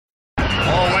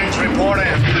report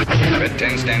in. Red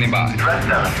 10 standing by. Red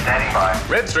 7 standing by.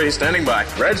 Red 3 standing by.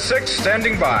 Red 6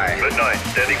 standing by. Red 9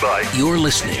 standing by. You're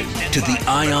listening to the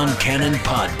Ion Cannon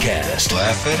Podcast.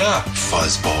 Laugh it up,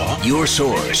 fuzzball. Your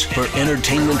source for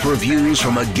entertainment reviews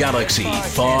from a galaxy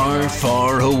far,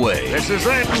 far away. This is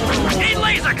it. Need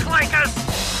laser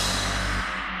clankers!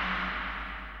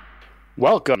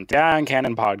 Welcome to the Ion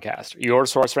Cannon Podcast, your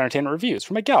source for entertainment reviews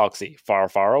from a galaxy far,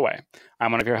 far away.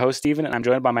 I'm one of your hosts, Stephen, and I'm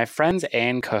joined by my friends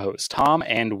and co-hosts, Tom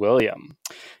and William.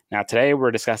 Now, today we're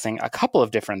discussing a couple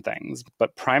of different things,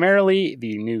 but primarily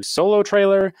the new Solo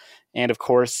trailer and, of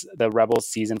course, the Rebels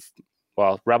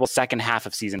second half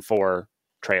of Season 4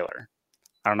 trailer.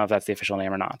 I don't know if that's the official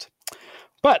name or not.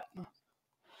 But,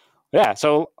 yeah,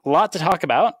 so a lot to talk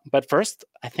about. But first,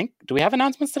 I think, do we have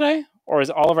announcements today? Or is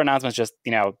all of our announcements just,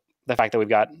 the fact that we've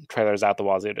got trailers out the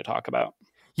wazoo to talk about?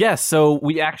 Yes, so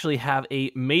we actually have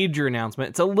a major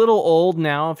announcement. It's a little old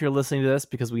now if you're listening to this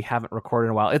because we haven't recorded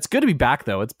in a while. It's good to be back,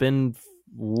 though. It's been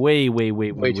way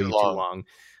too long.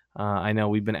 I know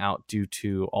we've been out due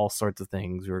to all sorts of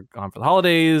things. We were gone for the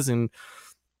holidays and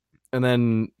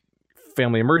then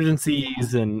family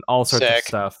emergencies and all sorts of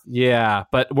stuff. Yeah,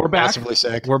 but we're back. Massively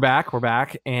sick. We're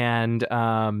back. And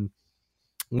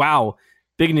wow,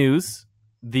 big news.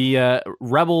 The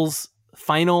Rebels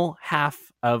final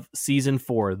half of Season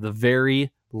 4, the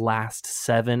very last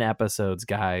 7 episodes,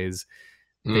 guys,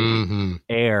 they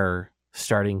air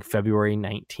starting February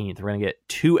 19th. We're going to get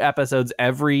 2 episodes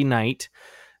every night.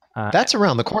 That's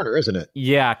around the corner, isn't it?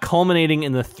 Yeah, culminating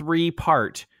in the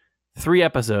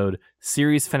 3-episode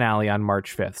series finale on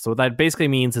March 5th. So what that basically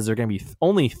means is there are going to be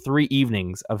only 3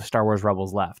 evenings of Star Wars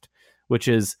Rebels left, which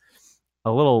is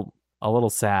a little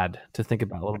sad to think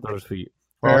about, a little bittersweet.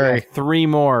 Well, 3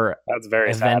 more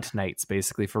event nights,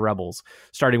 basically, for Rebels,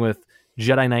 starting with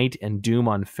Jedi Knight and Doom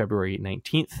on February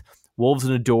 19th, Wolves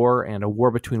in a Door and A War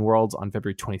Between Worlds on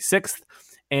February 26th,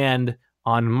 and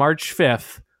on March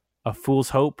 5th, A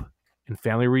Fool's Hope and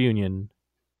Family Reunion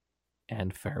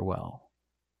and Farewell.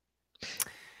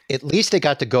 At least they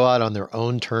got to go out on their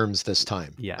own terms this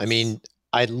time. Yes. I mean,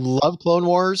 I love Clone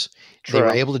Wars. True. They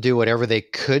were able to do whatever they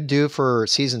could do for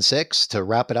Season 6 to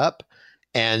wrap it up.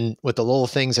 And with the little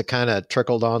things that kind of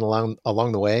trickled on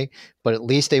along the way, but at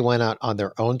least they went out on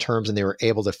their own terms and they were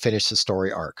able to finish the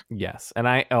story arc. Yes.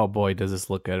 And oh boy, does this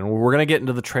look good. And we're going to get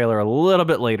into the trailer a little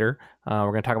bit later.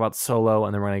 We're going to talk about Solo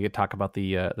and then we're going to talk about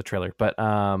the trailer, but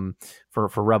for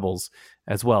Rebels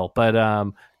as well. But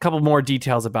a couple more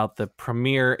details about the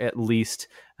premiere, at least.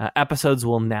 Episodes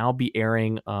will now be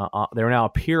airing. They will now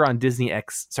appear on Disney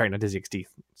XD.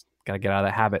 Got to get out of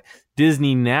that habit.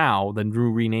 Disney Now, the new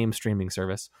renamed streaming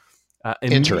service,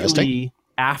 immediately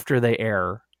after they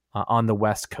air on the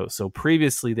West Coast. So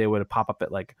previously they would have pop up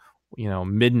at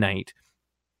midnight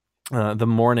the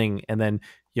morning, and then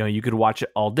you could watch it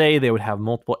all day. They would have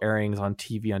multiple airings on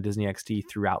TV on Disney XD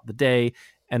throughout the day,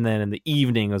 and then in the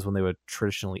evening was when they would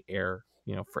traditionally air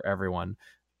for everyone.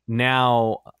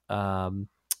 Now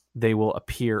they will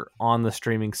appear on the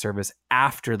streaming service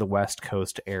after the West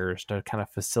Coast airs to kind of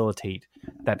facilitate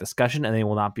that discussion, and they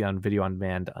will not be on video on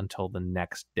demand until the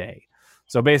next day.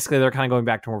 So basically, they're kind of going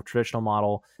back to a more traditional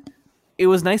model. It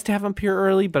was nice to have them appear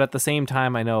early, but at the same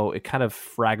time, I know it kind of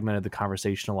fragmented the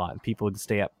conversation a lot, and people would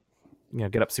stay up,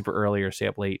 get up super early or stay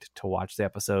up late to watch the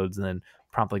episodes and then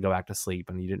promptly go back to sleep,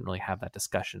 and you didn't really have that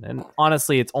discussion. And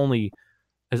honestly,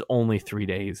 there's only 3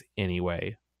 days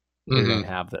anyway. We're going to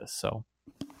have this, so.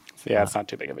 Yeah, it's not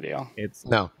too big of a deal. It's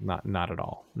not at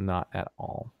all. Not at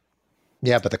all.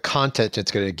 Yeah, but the content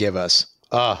it's going to give us.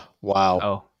 Oh, wow.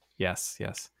 Oh, yes.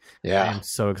 Yeah. I'm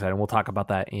so excited. We'll talk about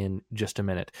that in just a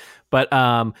minute. But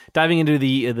diving into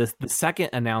the second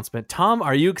announcement, Tom,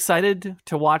 are you excited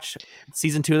to watch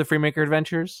Season 2 of the Freemaker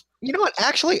Adventures? You know what?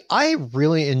 Actually, I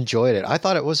really enjoyed it. I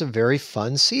thought it was a very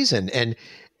fun season. And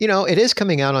it is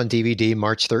coming out on DVD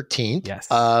March 13th. Yes.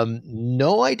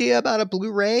 No idea about a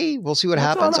Blu-ray. We'll see what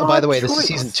happens. Oh, by the way, this is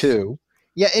Season 2.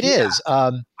 Yeah, it is.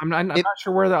 I'm not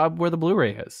sure where the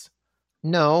Blu-ray is.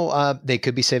 No, they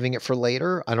could be saving it for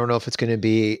later. I don't know if it's going to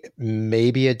be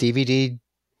maybe a DVD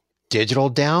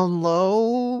digital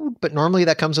download, but normally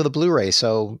that comes with a Blu-ray,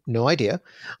 so no idea.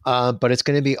 But it's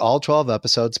going to be all 12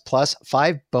 episodes plus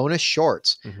 5 bonus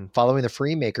shorts following the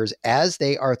Freemakers as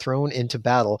they are thrown into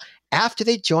battle after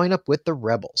they join up with the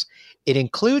Rebels. It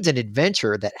includes an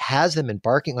adventure that has them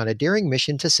embarking on a daring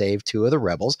mission to save 2 of the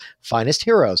Rebels' finest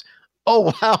heroes.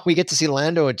 Oh, wow, we get to see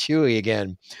Lando and Chewie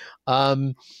again.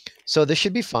 So this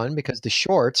should be fun because the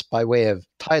shorts, by way of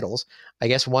titles, I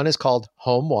guess one is called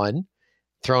Home 1,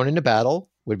 Thrown into Battle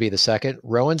would be the second,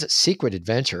 Rowan's Secret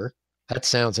Adventure, That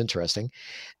sounds interesting.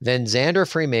 Then Xander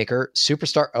Freemaker,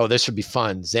 superstar. Oh, this would be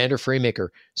fun. Xander Freemaker,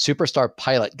 superstar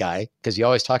pilot guy, because he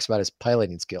always talks about his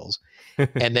piloting skills.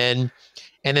 and then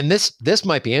this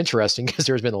might be interesting because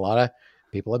there's been a lot of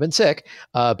people have been sick.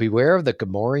 Beware of the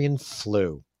Gamorrean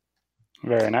flu.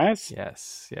 Very nice.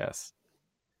 Yes.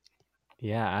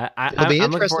 Yeah, It'll be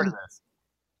I'm looking forward to interesting. this.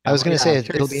 I was going to say I'm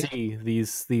it'll curious be. to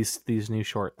see these new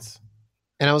shorts.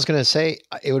 And I was going to say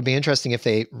it would be interesting if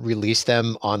they release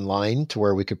them online to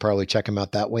where we could probably check them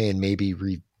out that way and maybe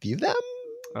review them.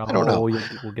 I don't know.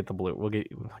 We'll get the blue.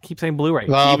 I keep saying Blu-ray,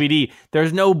 Well- DVD.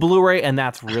 There's no Blu-ray, and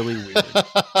that's really weird.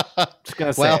 Just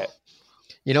gonna say Well, it.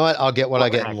 you know what? I'll get what I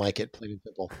What the get and heck? like it. Plain and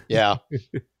simple. Yeah.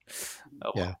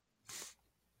 Oh. Yeah.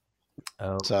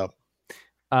 Oh. So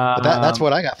but that's Um,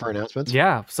 what I got for announcements.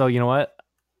 Yeah. So you know what?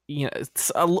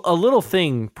 It's a little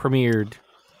thing premiered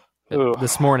Ooh.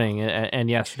 this morning and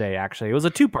yesterday. Actually, it was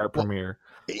a 2-part premiere.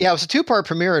 Yeah, it was a 2-part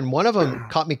premiere, and one of them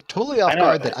caught me totally off I know,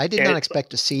 guard that I did not it-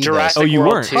 expect to see. Jurassic Oh, you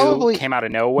World weren't? 2 Probably- came out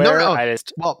of nowhere. No. I This.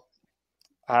 Well,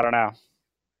 don't know.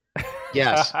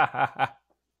 yes,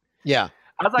 yeah.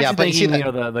 I was actually Yeah, but you see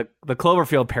thinking, that- the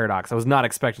Cloverfield paradox. I was not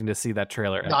expecting to see that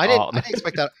trailer. No, at I didn't. all. I didn't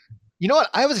expect that. You know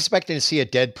what? I was expecting to see a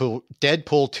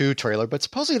Deadpool 2 trailer, but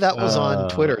supposedly that was on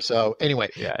Twitter. So anyway,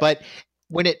 Yeah. but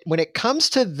when it comes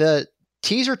to the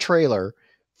teaser trailer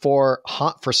for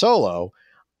Solo,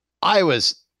 I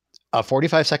was a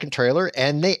 45-second trailer,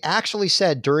 and they actually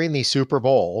said during the Super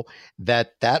Bowl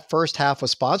that first half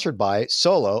was sponsored by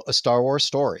Solo, a Star Wars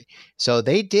story. So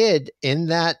they did in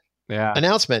that Yeah.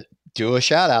 announcement do a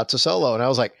shout out to Solo, and I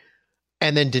was like,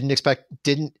 and then didn't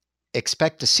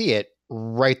expect to see it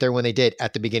right there when they did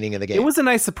at the beginning of the game. It was a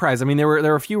nice surprise. I mean, there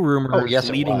were a few rumors Oh, yes,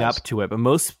 it leading was. up to it, but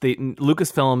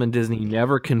Lucasfilm and Disney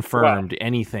never confirmed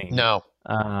anything. no.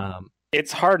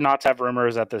 It's hard not to have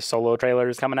rumors that the Solo trailer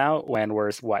is coming out when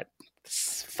we're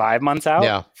 5 months out?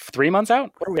 Yeah. 3 months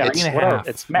out? What are we at? Three and a What are- half.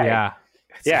 It's May. Yeah.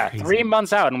 It's Yeah, crazy. 3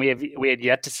 months out, and we had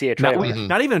yet to see a Not, trailer. Mhm.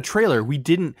 not even a trailer. We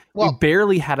Well-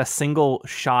 barely had a single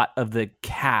shot of the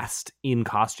cast in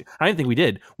costume. I don't think we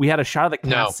did. We had a shot of the cast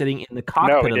No. sitting in the we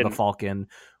cockpit of the didn't. Falcon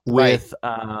Right.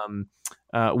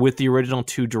 with the original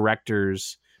 2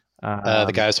 directors.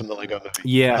 The guys from the Lego movie.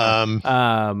 Yeah.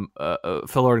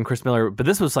 Phil Lord and Chris Miller. But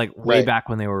this was like way Right. back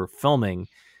when they were filming.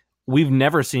 We've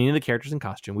never seen any of the characters in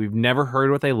costume. We've never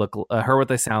heard what they heard what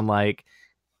they sound like,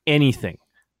 anything.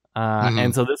 Mhm.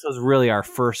 And so this was really our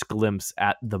first glimpse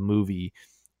at the movie.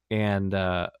 And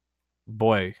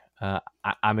boy,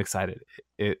 I'm excited.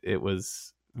 It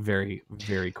was very,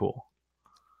 very cool.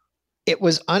 It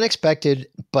was unexpected,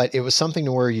 but it was something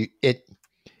to where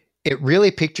it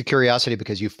really piqued your curiosity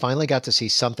because you finally got to see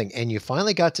something, and you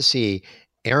finally got to see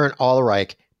Aaron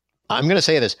Allreich. I'm going to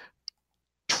say this: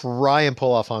 try and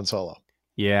pull off Han Solo.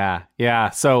 Yeah.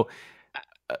 So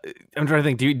I'm trying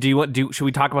to think. Should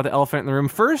we talk about the elephant in the room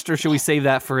first, or should we save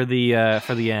that for the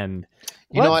end?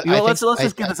 You know what? I Let's think-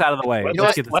 just get this out of the way. You know Let's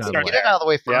what? get this Let's out of the start way. Get it out of the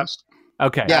way Yep. first.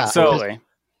 Okay. Yeah. So Absolutely.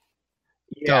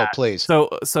 Go, please.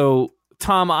 So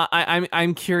Tom,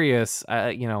 I'm curious.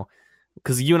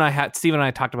 Because you and Steve and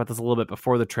I talked about this a little bit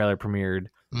before the trailer premiered,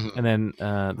 Mhm. and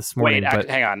then this morning. Wait,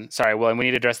 hang on. Sorry, William. We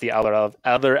need to address the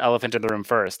other elephant in the room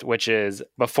first, which is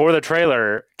before the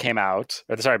trailer came out,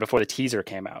 before the teaser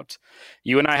came out,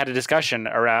 you and I had a discussion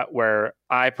around where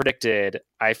I predicted,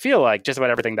 I feel like, just about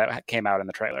everything that came out in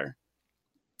the trailer.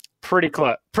 Pretty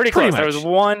close. Pretty close. There was much.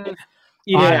 one.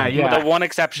 Yeah. The one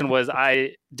exception was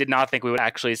I did not think we would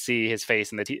actually see his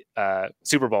face in the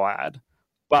Super Bowl ad,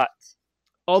 but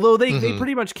Although they Mhm.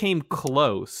 pretty much came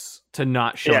close to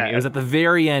not showing Yeah. it. It was at the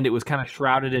very end. It was kind of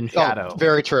shrouded in shadow. Oh,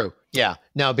 very true. Yeah.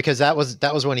 No, because that was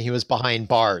when he was behind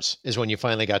bars is when you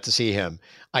finally got to see him.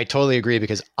 I totally agree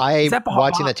because Is that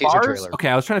watching that teaser bars? trailer. Okay,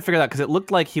 I was trying to figure that because it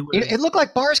looked like he was. It looked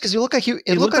like bars because it looked like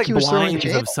It looked like he was thrown in blinds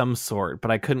jail. of some sort, but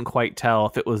I couldn't quite tell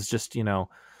if it was just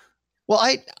Well,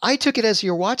 I took it as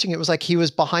you're watching. It was like he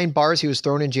was behind bars. He was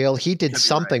thrown in jail. He did Could be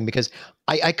something because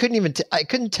I couldn't even I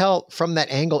couldn't tell from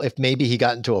that angle if maybe he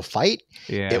got into a fight.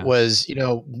 Yeah. It was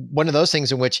one of those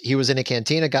things in which he was in a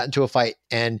cantina, got into a fight,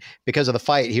 and because of the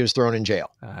fight, he was thrown in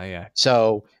jail. Yeah.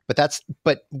 So,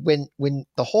 but when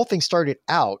the whole thing started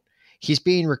out, he's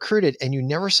being recruited, and you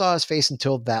never saw his face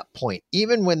until that point.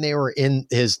 Even when they were in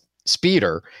his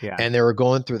speeder Yeah. and they were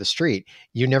going through the street,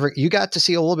 you got to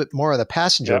see a little bit more of the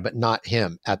passenger, Yep. but not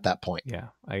him at that point. Yeah,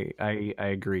 I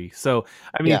agree. So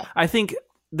I mean, Yeah. I think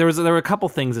there were a couple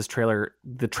things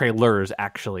the trailers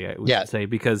actually, I would Yeah. say,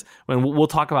 because when we'll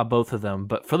talk about both of them,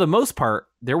 but for the most part,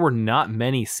 there were not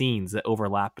many scenes that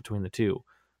overlap between the two.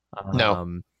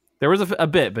 No. There was a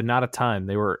bit, but not a ton.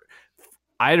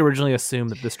 I had originally assumed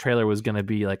that this trailer was going to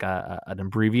be like an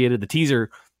abbreviated. The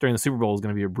teaser during the Super Bowl is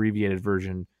going to be an abbreviated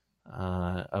version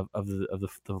of the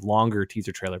longer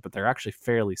teaser trailer, but they're actually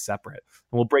fairly separate.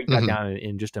 And we'll break that down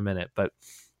in just a minute. But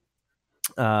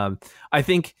I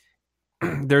think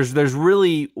there's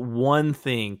really one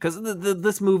thing, because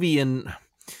this movie's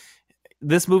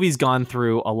gone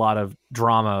through a lot of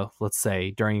drama, let's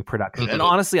say, during production. And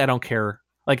honestly, I don't care.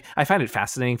 Like, I find it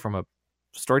fascinating from a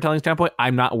storytelling standpoint.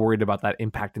 I'm not worried about that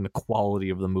impacting the quality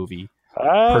of the movie.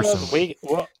 Personally.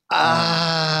 The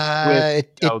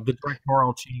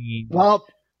directorial change. Well,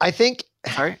 I think.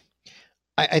 Sorry.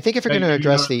 I think if you're going to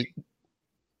address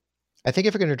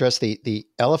the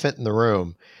elephant in the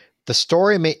room, the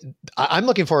story I'm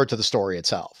looking forward to the story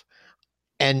itself,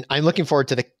 and I'm looking forward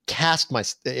to the cast. In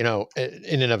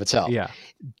and of itself. Yeah.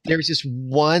 There's just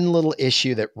one little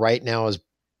issue that right now is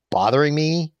bothering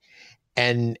me,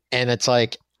 and it's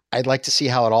like, I'd like to see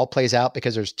how it all plays out,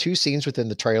 because there's two scenes within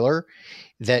the trailer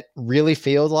that really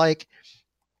feel like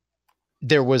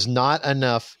there was not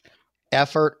enough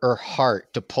effort or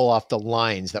heart to pull off the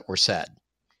lines that were said.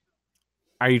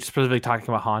 Are you specifically talking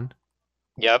about Han?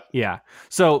 Yep. Yeah.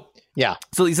 So yeah.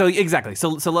 So exactly. So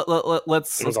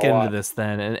let's get into this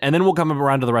then, and then we'll come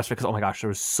around to the rest because, oh my gosh, there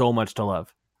was so much to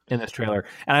love in this trailer,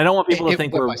 and I don't want people to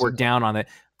think we're down on it.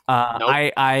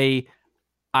 Nope.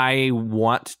 I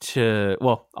want to.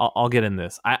 Well, I'll get in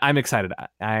this. I'm excited.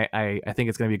 I think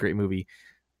it's going to be a great movie.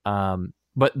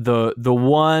 But the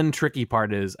one tricky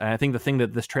part is, I think the thing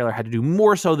that this trailer had to do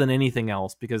more so than anything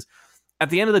else, because at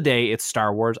the end of the day, it's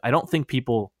Star Wars. I don't think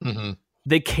people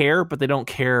they care, but they don't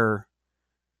care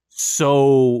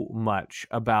so much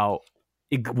about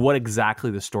what exactly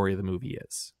the story of the movie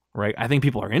is. Right? I think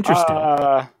people are interested.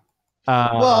 But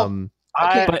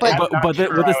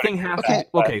this thing has to.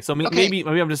 Okay, so maybe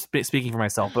I'm just speaking for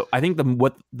myself, but I think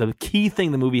the key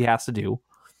thing the movie has to do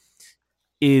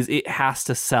is it has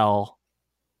to sell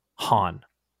Han.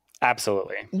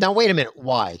 Absolutely. Now wait a minute.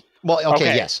 Why? Well,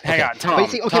 okay, yes. Hang on, Tom.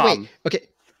 Wait. Okay.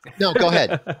 No, go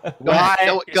ahead.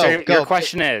 Your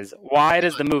question is, why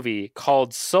does the movie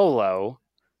called Solo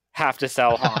have to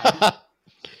sell Han?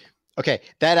 Okay,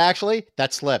 that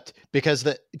slipped because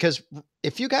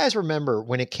if you guys remember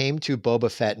when it came to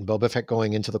Boba Fett and Boba Fett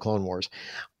going into the Clone Wars,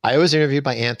 I was interviewed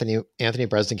by Anthony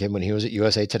Bresenkamp when he was at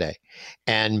USA Today,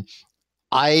 and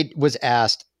I was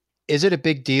asked, is it a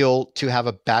big deal to have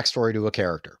a backstory to a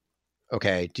character?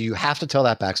 Okay, do you have to tell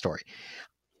that backstory?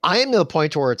 I am to the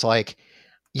point where it's like,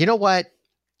 you know what?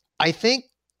 I think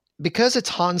because it's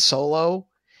Han Solo,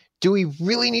 do we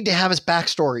really need to have his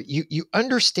backstory? You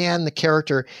understand the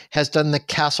character has done the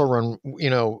Castle Run,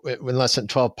 in less than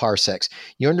 12 parsecs.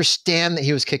 You understand that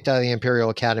he was kicked out of the Imperial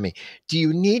Academy. Do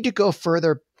you need to go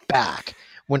further back?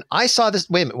 When I saw this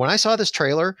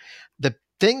trailer, the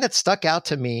thing that stuck out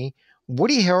to me,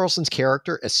 Woody Harrelson's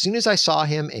character, as soon as I saw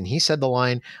him and he said the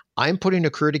line, "I'm putting a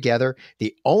crew together,"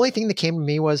 the only thing that came to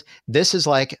me was, this is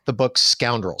like the book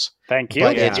Scoundrels. Thank you.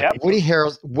 But it's Woody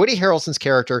Harrelson's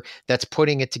character that's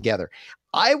putting it together.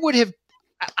 I would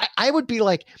be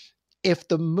like, if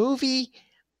the movie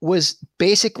was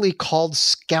basically called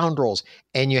Scoundrels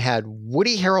and you had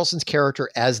Woody Harrelson's character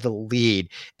as the lead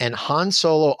and Han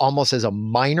Solo almost as a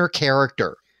minor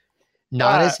character,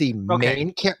 not as the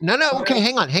main character. Okay,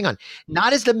 hang on.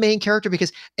 Not as the main character,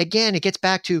 because again, it gets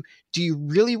back to, do you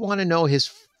really want to know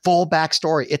his full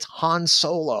backstory? It's Han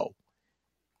Solo.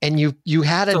 And you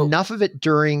had enough of it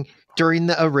during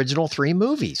the original 3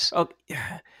 movies. Oh,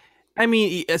 I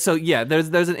mean, so yeah,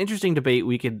 there's an interesting debate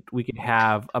we could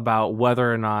have about whether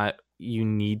or not you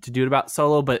need to do it about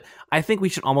Solo, but I think we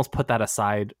should almost put that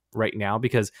aside right now,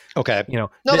 because they're fine.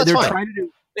 Trying to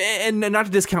do. And not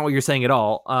to discount what you're saying at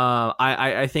all,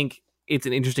 I think it's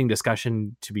an interesting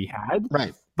discussion to be had.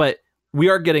 Right. But we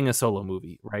are getting a Solo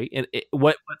movie, right? And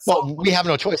we have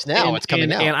no choice now. It's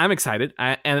coming out. And I'm excited.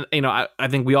 I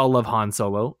think we all love Han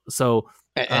Solo. So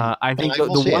I think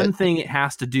the one thing it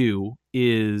has to do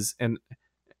is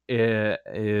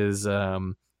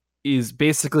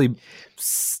basically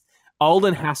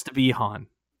Alden has to be Han,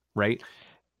 right?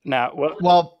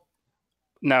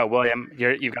 No, William,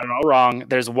 you've got it all wrong.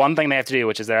 There's one thing they have to do,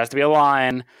 which is there has to be a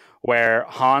line where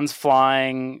Han's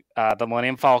flying the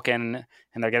Millennium Falcon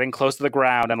and they're getting close to the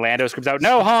ground and Lando screams out,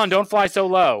 "No, Han, don't fly so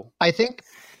low." I think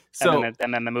so.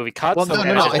 And then the movie cuts. Well, no.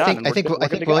 I think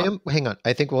William, hang on.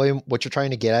 I think, William, what you're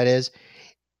trying to get at is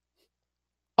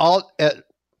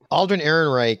Alden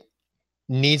Ehrenreich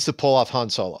needs to pull off Han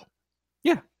Solo.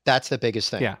 Yeah. That's the biggest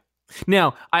thing. Yeah.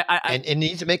 Now, and it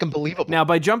needs to make him believable. Now,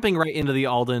 by jumping right into the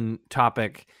Alden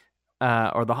topic,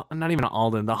 or not even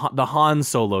Alden, the Han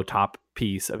Solo top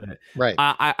piece of it, right?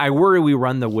 I worry we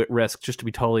run the risk, just to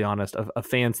be totally honest, of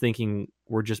fans thinking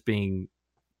we're just being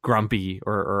grumpy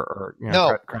or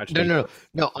No, crotchety.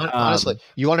 no. Honestly,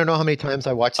 you want to know how many times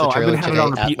I watched the I've trailer been having today it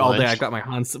on repeat at all day. lunch? I got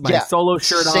my Solo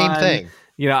shirt on. Same thing.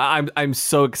 You know, I'm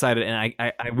so excited, and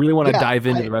I really want to dive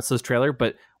into the rest of this trailer.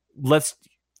 But let's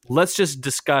just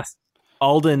discuss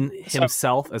Alden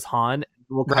himself as Han.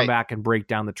 We'll come back and break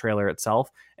down the trailer itself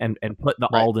and put the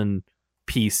Alden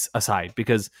piece aside,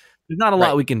 because there's not a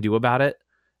lot we can do about it.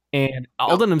 And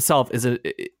Alden himself is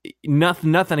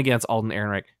nothing against Alden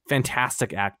Ehrenreich,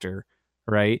 fantastic actor,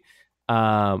 right?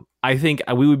 I think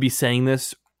we would be saying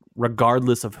this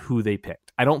regardless of who they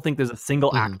picked. I don't think there's a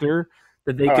single actor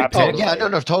that they could pick.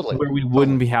 Totally. Where we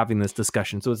wouldn't be having this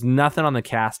discussion. So it's nothing on the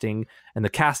casting, and the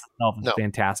cast itself is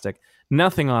fantastic.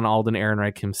 Nothing on Alden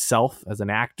Ehrenreich himself as an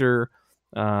actor.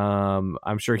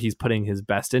 I'm sure he's putting his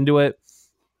best into it.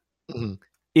 Mm-hmm.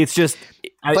 It's just,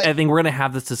 I think we're going to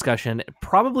have this discussion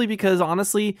probably because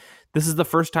honestly, this is the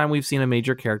first time we've seen a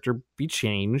major character be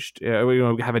changed. We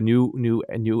have a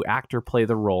new actor play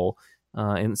the role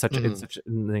in such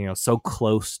so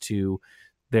close to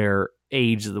their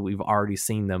age that we've already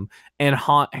seen them. And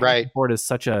Harrison Ford is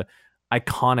such a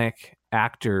iconic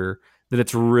actor that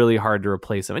it's really hard to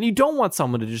replace them. And you don't want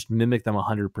someone to just mimic them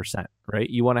 100%, right?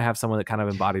 You want to have someone that kind of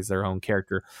embodies their own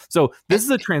character. So this is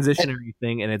a transitionary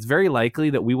thing, and it's very likely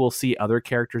that we will see other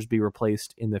characters be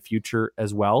replaced in the future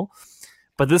as well.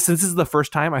 But since this is the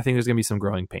first time, I think there's going to be some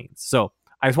growing pains. So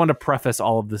I just wanted to preface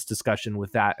all of this discussion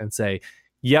with that and say,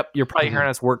 yep, you're probably hearing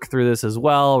us work through this as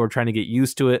well. We're trying to get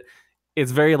used to it.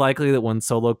 It's very likely that when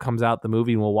Solo comes out, the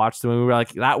movie, and we'll watch the movie, we're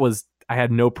like, I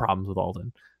had no problems with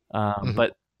Alden.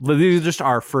 But these are just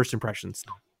our first impressions.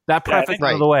 That preface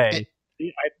out of the way.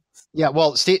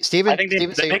 Well, Steven, I think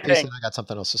I got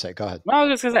something else to say. Go ahead. No, I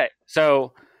was just going to say,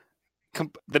 so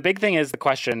the big thing is the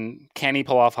question, can he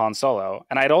pull off Han Solo?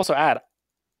 And I'd also add,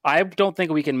 I don't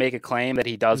think we can make a claim that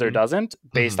he does or doesn't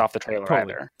based off the trailer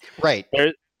either. Right.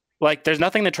 There's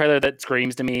nothing in the trailer that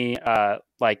screams to me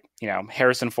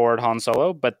Harrison Ford Han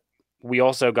Solo, but we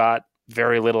also got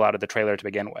very little out of the trailer to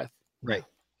begin with.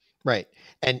 Right.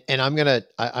 And I'm gonna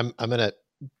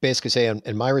basically say,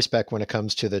 in my respect, when it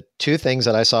comes to the two things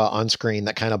that I saw on screen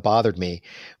that kind of bothered me,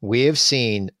 we have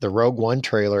seen the Rogue One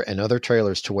trailer and other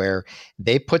trailers to where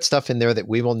they put stuff in there that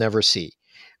we will never see.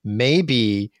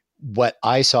 Maybe what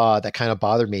I saw that kind of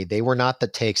bothered me, they were not the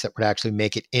takes that would actually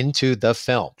make it into the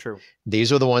film. True.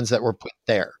 These are the ones that were put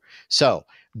there. So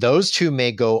those two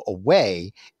may go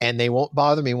away, and they won't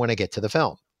bother me when I get to the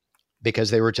film because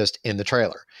they were just in the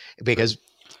trailer. Because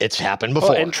it's happened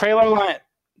before. And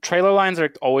trailer lines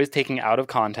are always taken out of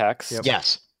context. Yep.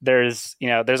 Yes. There's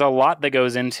a lot that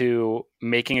goes into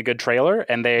making a good trailer,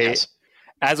 and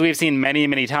as we've seen many,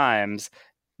 many times,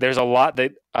 there's a lot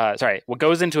that what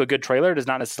goes into a good trailer does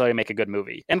not necessarily make a good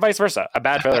movie, and vice versa. A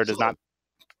bad trailer does not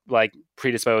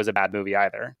predispose a bad movie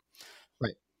either.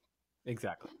 Right.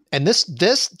 Exactly. And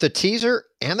the teaser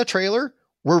and the trailer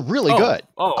were really good.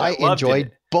 I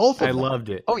enjoyed both of them. I loved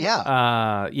it. Oh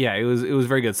yeah. It was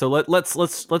very good. So let's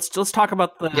talk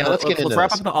about the let's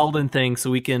wrap up the Alden thing so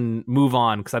we can move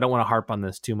on, because I don't want to harp on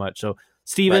this too much. So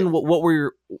Steven,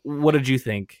 what did you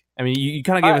think? I mean, you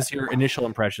kind of gave us your initial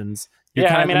impressions. You're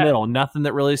kind of in the middle. Nothing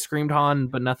that really screamed Han,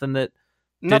 but nothing that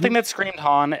screamed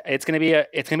Han. It's gonna be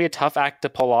a tough act to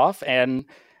pull off, and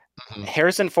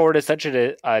Harrison Ford is such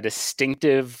a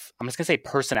distinctive, I'm just gonna say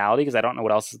personality, because I don't know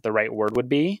what else the right word would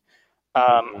be.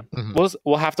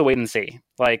 We'll have to wait and see.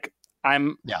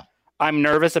 I'm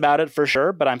nervous about it for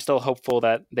sure, but I'm still hopeful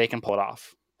that they can pull it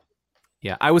off.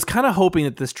 Yeah, I was kind of hoping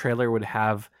that this trailer would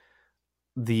have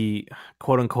the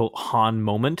quote unquote Han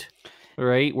moment,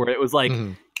 right? Where it was like,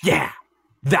 yeah,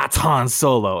 that's Han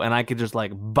Solo. And I could just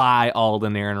buy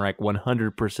Alden Ehrenreich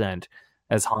 100%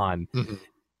 as Han.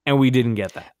 And we didn't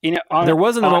get that. There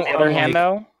wasn't on the other hand,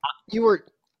 though. You were.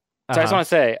 So I just want to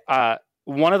say,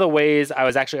 one of the ways I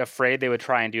was actually afraid they would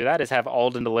try and do that is have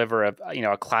Alden deliver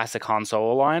a classic Han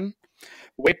Solo line,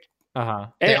 which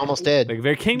they almost did.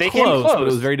 They came close, but it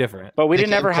was very different. But we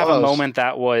didn't ever have a moment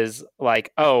that was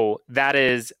like, oh, that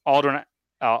is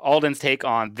Alden's take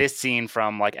on this scene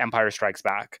from Empire Strikes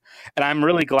Back. And I'm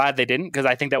really glad they didn't, because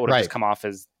I think that would have just come off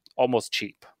as almost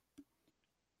cheap.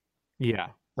 Yeah.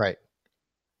 Right.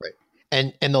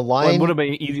 And the line, it would have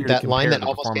been easier to compare that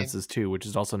the performances too, which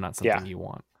is also not something you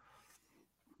want.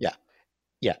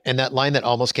 Yeah. And that line that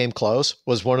almost came close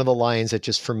was one of the lines that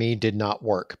just for me did not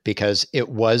work, because it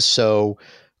was so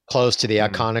close to the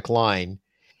iconic line.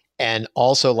 And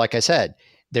also, like I said,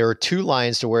 there were two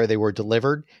lines to where they were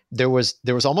delivered. There was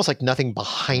almost nothing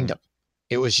behind them.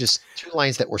 It was just two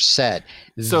lines that were said.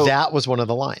 So that was one of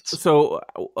the lines. So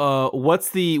what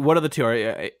are the two?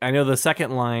 I know the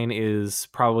second line is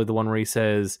probably the one where he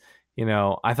says,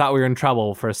 I thought we were in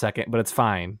trouble for a second, but it's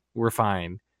fine. We're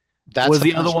fine. That's was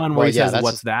the other first one where he says, that's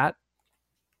 "What's that?"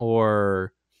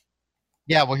 Or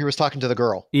yeah, well, he was talking to the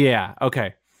girl. yeah,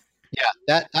 okay,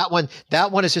 Yeah, that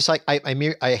one is just like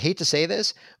I hate to say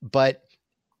this, but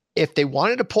if they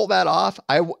wanted to pull that off,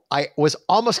 I was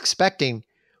almost expecting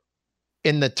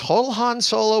in the total Han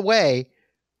Solo way,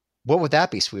 what would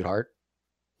that be, sweetheart?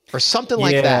 Or something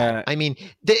like Yeah. that. I mean,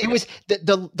 it was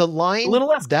the line, a little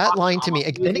less. that line to me.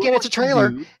 Then again, it's a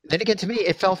trailer. Then again, to me,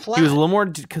 it fell flat. He was a little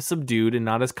more subdued and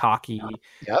not as cocky.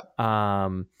 Yep.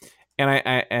 And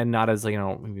and not as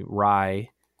maybe wry.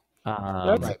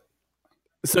 Right.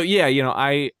 So yeah,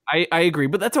 I agree,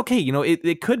 but that's okay.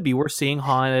 It could be we're seeing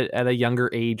Han at a younger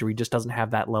age where he just doesn't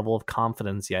have that level of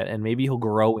confidence yet, and maybe he'll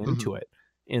grow into it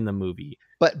in the movie.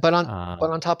 But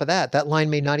on top of that, that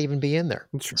line may not even be in there.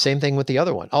 Sure. Same thing with the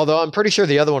other one. Although I'm pretty sure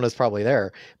the other one is probably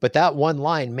there, but that one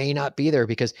line may not be there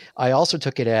because I also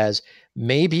took it as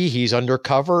maybe he's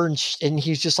undercover and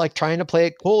he's just like trying to play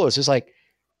it cool. It's just like,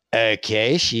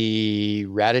 okay, she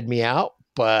ratted me out,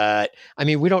 but I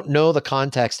mean, we don't know the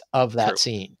context of that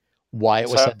scene, why it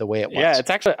was said the way it was. Yeah, it's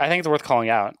actually, I think it's worth calling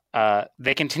out.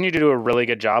 They continue to do a really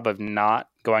good job of not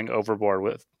going overboard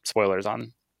with spoilers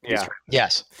on. Yeah.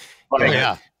 Yes.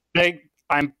 Like,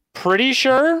 I'm pretty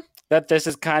sure that this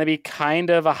is kind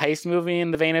of a heist movie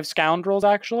in the vein of Scoundrels,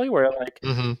 actually, where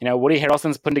Woody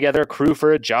Harrelson's putting together a crew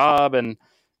for a job, and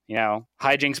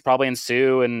hijinks probably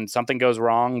ensue, and something goes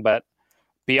wrong. But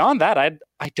beyond that, I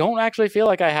don't actually feel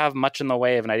like I have much in the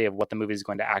way of an idea of what the movie is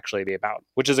going to actually be about,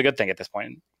 which is a good thing at this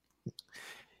point.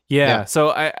 Yeah.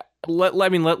 So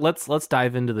let's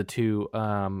dive into the two.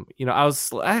 Let's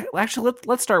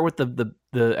start with the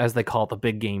as they call it, the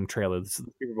big game trailer. The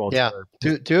Super Bowl trailer.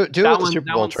 Do the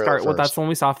Super Bowl trailer first. That's the one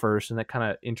we saw first, and that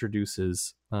kind of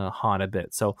introduces Han a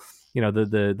bit. So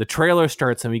the trailer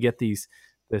starts, and we get this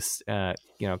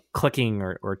clicking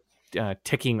or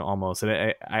ticking almost.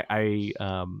 And I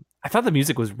thought the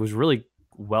music was really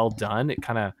well done. It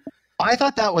kind of. I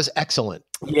thought that was excellent.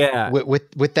 Yeah,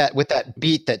 with that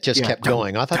beat that just kept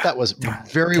going. I thought that was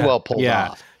very well pulled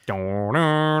off.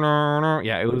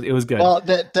 Yeah, it was good. Well,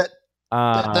 the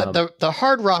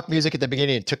hard rock music at the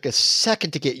beginning took a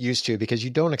second to get used to because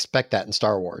you don't expect that in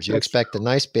Star Wars. You expect a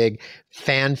nice big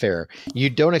fanfare.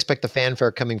 You don't expect the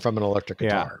fanfare coming from an electric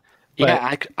guitar.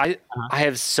 I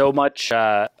have so much.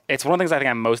 It's one of the things I think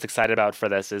I'm most excited about for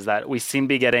this is that we seem to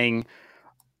be getting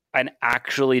an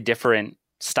actually different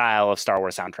style of Star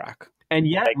Wars soundtrack, and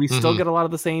yet we still get a lot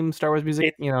of the same Star Wars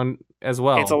music, as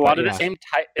well. It's a lot of the same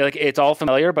type. Like it's all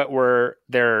familiar, but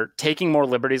they're taking more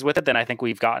liberties with it than I think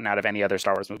we've gotten out of any other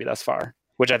Star Wars movie thus far,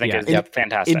 which I think is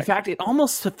fantastic. In fact, it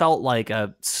almost felt like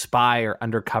a spy or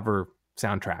undercover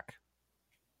soundtrack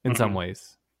in some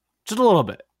ways, just a little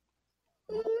bit.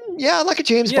 Yeah, like a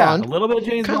James Bond. A little bit of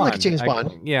James Bond. Like a James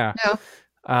Bond. Yeah.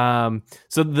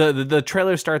 So the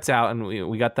trailer starts out, and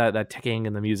we got that ticking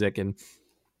in the music, and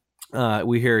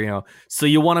we hear, so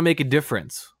you want to make a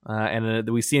difference. And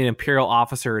we see an Imperial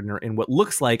officer in what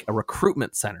looks like a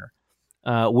recruitment center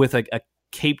with a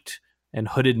caped and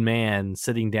hooded man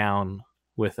sitting down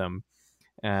with him,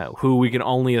 who we can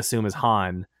only assume is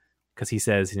Han, because he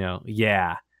says,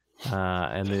 yeah.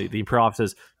 And the Imperial officer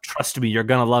says, trust me, you're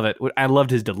going to love it. I loved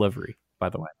his delivery, by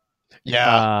the way.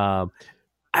 Yeah.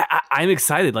 I'm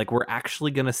excited. Like, we're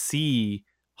actually going to see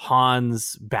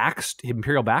Han's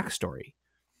Imperial backstory.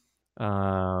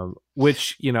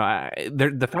 Which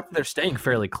the fact that they're staying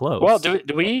fairly close. Well,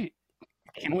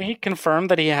 can we confirm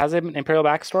that he has an Imperial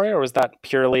backstory, or was that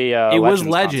purely it was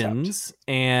Legends?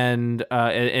 And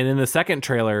in the second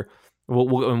trailer,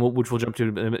 which we'll jump to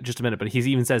in just a minute, but he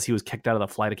even says he was kicked out of the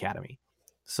flight academy.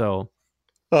 So,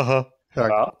 well,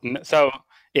 so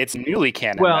it's newly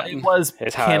canon. Well, it was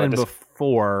canon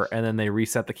before, and then they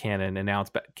reset the canon, and now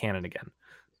it's canon again.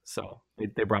 So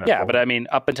they brought it. Yeah, forward. But I mean,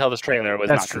 up until this trailer, it was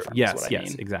That's not true. confirmed.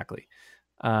 Yes, exactly.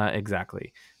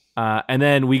 And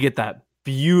then we get that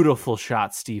beautiful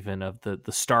shot, Stephen, of the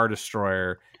Star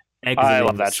Destroyer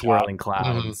exiting the swirling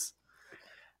clouds.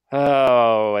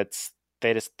 Oh,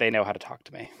 they know how to talk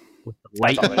to me.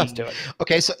 That's all there is to it.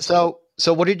 Okay, so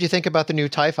what did you think about the new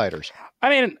TIE fighters? I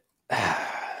mean,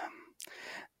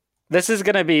 this is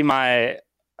going to be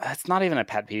it's not even a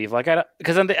pet peeve. Like,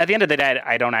 because at the end of the day,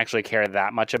 I don't actually care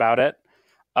that much about it.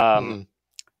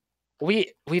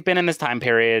 We've been in this time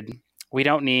period. We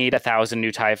don't need 1,000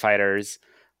 new TIE fighters.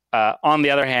 On the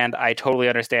other hand, I totally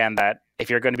understand that if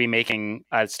you're going to be making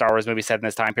a Star Wars movie set in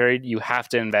this time period, you have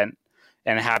to invent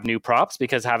and have new props,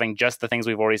 because having just the things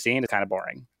we've already seen is kind of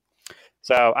boring.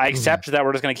 So I accept that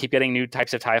we're just going to keep getting new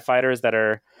types of TIE fighters that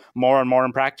are more and more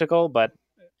impractical, but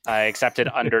I accepted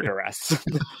under duress.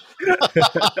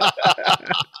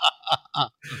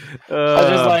 I was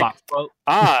just like, box quote.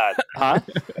 huh?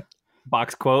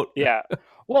 Box quote. Yeah.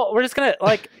 Well, we're just gonna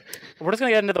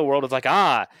get into the world of like,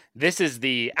 this is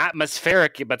the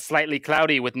atmospheric but slightly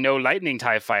cloudy with no lightning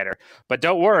TIE fighter. But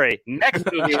don't worry, next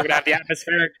movie we're gonna have the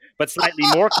atmospheric but slightly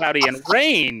more cloudy and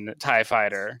rain TIE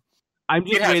fighter. I'm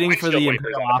just waiting for the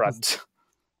Imperial officer.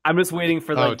 I'm just waiting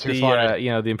for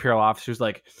the Imperial officer's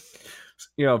like,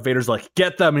 Vader's like,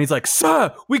 get them, and he's like,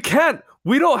 sir, we can't.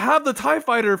 We don't have the TIE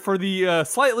fighter for the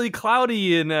slightly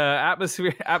cloudy and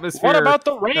atmosphere. What about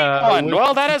the rain one?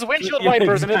 Well, that has windshield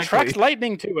wipers and it attracts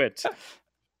lightning to it.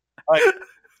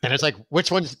 And it's like,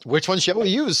 which one shall we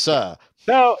use, sir?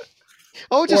 No.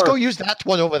 Just go use that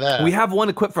one over there. We have one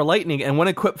equipped for lightning and one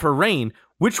equipped for rain.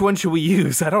 Which one should we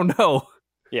use? I don't know.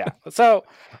 Yeah. So,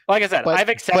 like I said, I've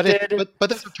accepted. But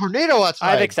there's a tornado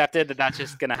outside. I've accepted that that's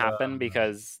just going to happen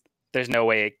because there's no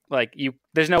way,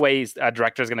 there's no way a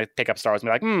director is going to pick up Star Wars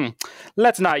and be like,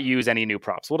 let's not use any new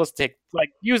props. We'll just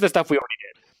use the stuff we already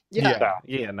did. No.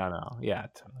 Yeah.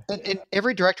 Totally. And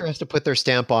every director has to put their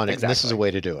stamp on it, and this is a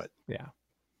way to do it. Yeah.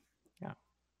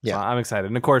 So I'm excited.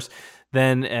 And of course,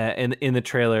 then in the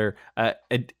trailer,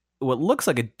 what looks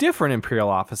like a different Imperial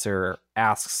officer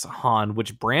asks Han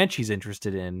which branch he's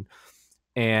interested in.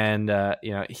 And,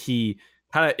 he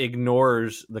kind of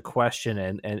ignores the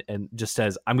question and just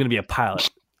says, I'm going to be a pilot,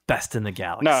 best in the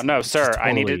galaxy. No, sir.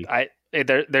 Totally...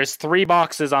 there's 3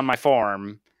 boxes on my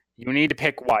form. You need to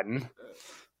pick one.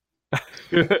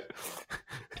 Where's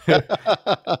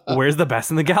the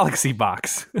best in the galaxy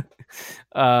box?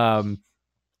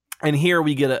 And here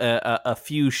we get a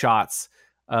few shots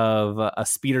of a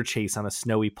speeder chase on a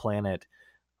snowy planet.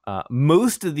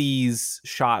 Most of these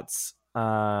shots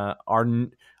are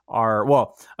a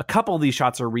couple of these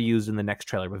shots are reused in the next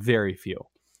trailer, but very few.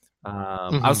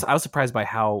 I was surprised by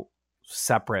how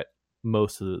separate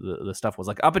most of the stuff was.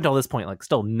 Like up until this point, like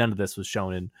still none of this was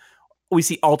shown in. We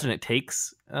see alternate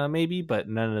takes, maybe, but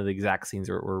none of the exact scenes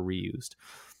were reused.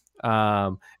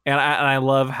 And I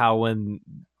love how when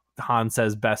Han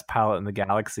says "best pilot in the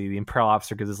galaxy," the Imperial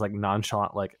officer gives this like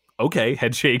nonchalant, like "okay"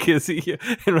 head shake as he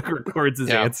and records his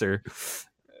answer.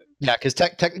 Yeah, because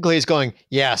technically he's going,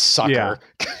 "Yeah, sucker."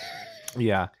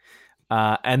 Yeah.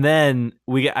 And then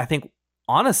we get, I think,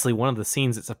 honestly, one of the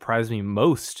scenes that surprised me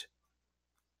most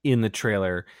in the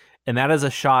trailer, and that is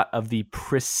a shot of the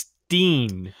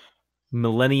pristine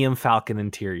Millennium Falcon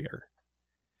interior.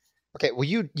 Okay, well,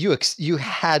 you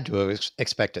had to have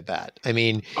expected that. I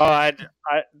mean,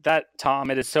 that Tom,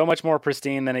 it is so much more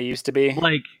pristine than it used to be.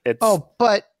 Like it's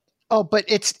but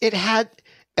it had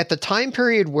at the time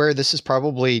period where this is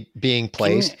probably being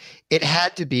placed. It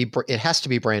has to be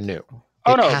brand new.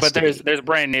 Oh no, but there's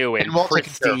brand new in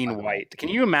pristine white. Can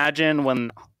you imagine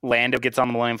when Lando gets on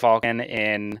the Millennium Falcon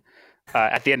in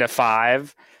at the end of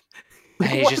 5? And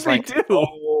he's just like,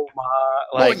 oh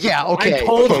my, like, yeah, okay. I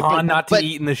told Han not to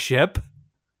eat in the ship.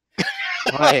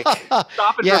 Like,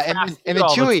 stop it. Yeah, and then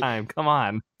Chewie, time. Come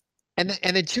on. And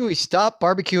then Chewie, stop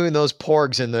barbecuing those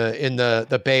porgs in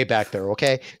the bay back there.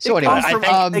 Okay. So anyway,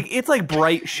 I think it's like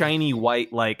bright, shiny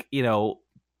white, like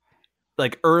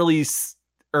like early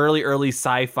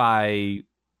sci-fi,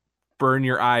 burn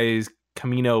your eyes,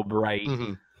 Camino bright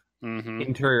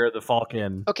interior of the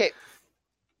Falcon. Okay.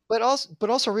 But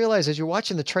also realize as you're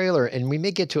watching the trailer, and we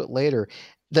may get to it later,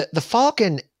 the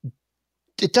Falcon,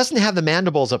 it doesn't have the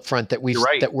mandibles up front that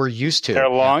we're used to. They're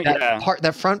long.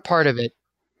 That front part of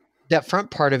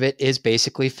it is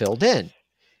basically filled in.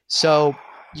 So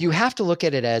you have to look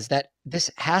at it as that this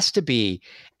has to be,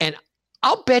 and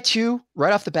I'll bet you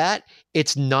right off the bat,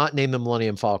 it's not named the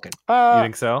Millennium Falcon. You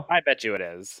think so? I bet you it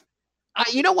is.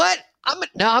 You know what?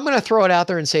 I'm going to throw it out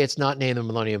there and say it's not named the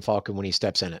Millennium Falcon when he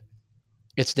steps in it.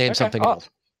 It's named something else.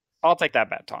 I'll take that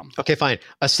bet, Tom. Okay, fine.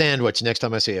 A sandwich next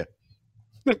time I see you.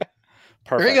 Perfect.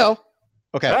 There you go.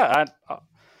 Okay. Yeah,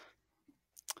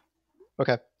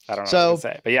 okay. I don't know what to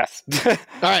say, but yes. All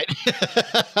right.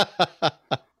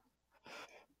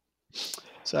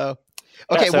 So,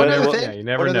 okay. Yeah, so one other thing. Yeah, you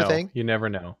never know. You never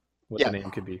know what the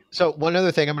name could be. So one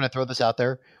other thing, I'm going to throw this out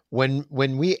there. When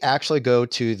we actually go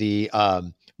to the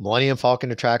Millennium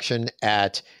Falcon attraction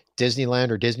at Disneyland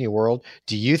or Disney World,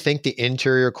 do you think the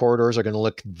interior corridors are going to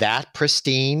look that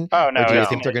pristine? Oh no! Or do you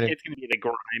think they're going to? It's going to be the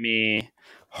grimy,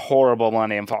 horrible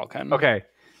Millennium Falcon. Okay.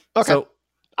 So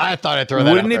I thought I'd throw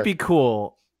that. Wouldn't it be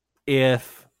cool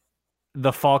if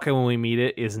the Falcon, when we meet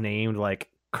it, is named like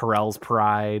Corel's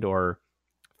Pride or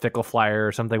Fickle Flyer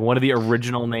or something? One of the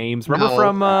original names. Remember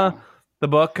from the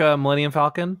book Millennium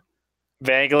Falcon?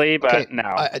 Vaguely, but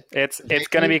no. It's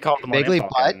going to be called the Millennium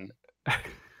Falcon.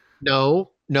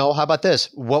 No. No, how about this?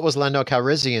 What was Lando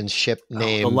Calrissian's ship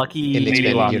name the Lucky in the Lady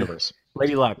expanded Luck. universe?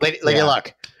 Lady Luck. Lady Yeah.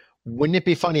 Luck. Wouldn't it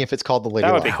be funny if it's called the Lady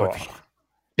That would Luck? be cool.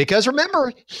 Because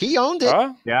remember, he owned it.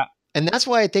 Huh? And that's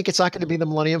why I think it's not going to be the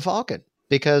Millennium Falcon.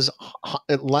 Because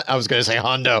I was going to say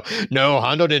Hondo. No,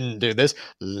 Hondo didn't do this.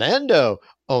 Lando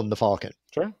owned the Falcon.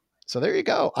 Sure. So there you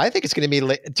go. I think it's going to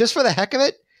be, just for the heck of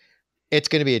it, it's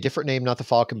going to be a different name, not the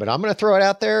Falcon. But I'm going to throw it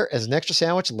out there as an extra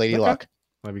sandwich, Lady Okay. Luck.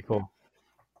 That'd be cool.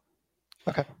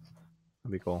 Okay.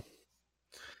 That'd be cool.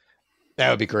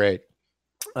 That would be great.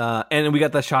 And we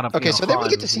got the shot of Okay, so then we Han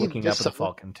get to see looking this up at the something-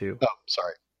 Falcon too. Oh,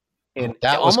 sorry. And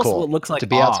That it was almost cool. looks like To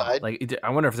be awe. outside. Like I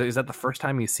wonder if is that the first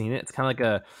time you've seen it? It's kind of like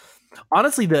a.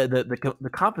 Honestly, the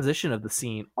composition of the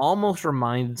scene almost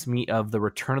reminds me of the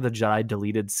Return of the Jedi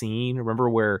deleted scene. Remember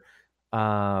where,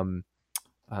 Han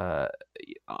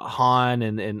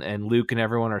and Luke and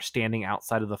everyone are standing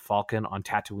outside of the Falcon on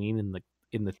Tatooine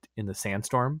in the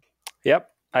sandstorm. Yep,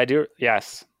 I do.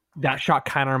 Yes, That shot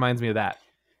kind of reminds me of that.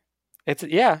 it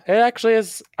actually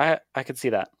is. I could see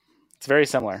that. It's very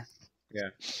similar.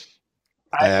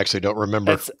 I actually don't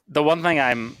remember. It's the one thing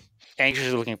I'm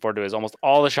anxiously looking forward to is almost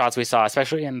all the shots we saw,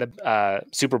 especially in the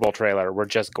Super Bowl trailer, were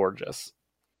just gorgeous.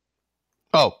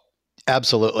 Oh,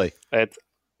 absolutely. It's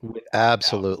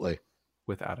Absolutely.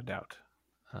 Without a doubt,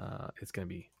 it's going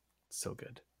to be so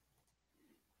good.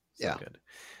 Yeah. Good.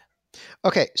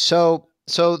 Okay, so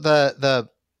the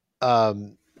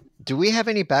do we have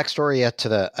any backstory yet to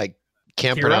the I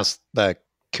can't Kira? pronounce the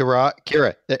Kira.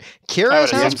 I Kira's would how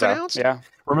assume it's so. pronounced? Yeah,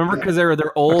 Remember, because there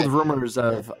are old Okay. rumors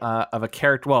of a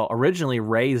character. Well, originally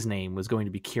Rey's name was going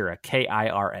to be Kira,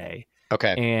 Kira,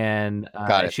 Okay. and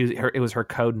Got it. it was her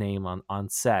code name on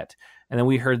set. And then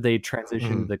we heard they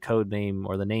transitioned Mhm. the code name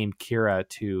or the name Kira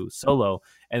to Solo,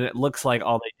 and it looks like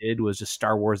all they did was just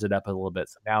Star Wars it up a little bit.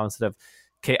 So now instead of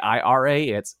Kira,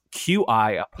 it's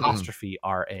QI apostrophe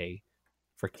RA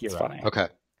for it's Kira. funny. Okay.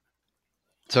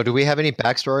 So do we have any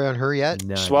backstory on her yet?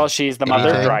 None. Well, she's the mother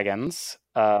of Anything? dragons,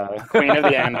 queen of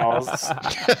the Andals.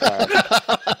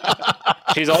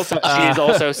 She's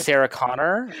also Sarah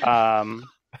Connor. I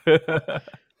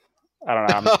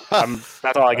don't know.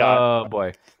 That's all I got. Oh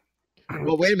boy.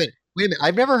 Well, wait a minute.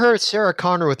 I've never heard Sarah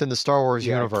Connor within the Star Wars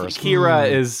universe. Kira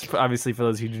Hmm. is obviously, for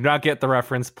those who do not get the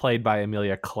reference, played by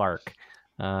Emilia Clarke.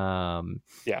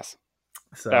 Yes.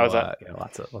 So That was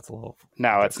lots of little.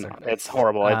 No, it's not. It's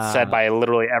horrible. It's said by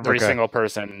literally every Okay. single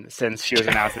person since she was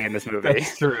announcing in this movie.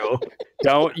 That's true.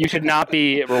 You should not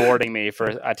be rewarding me for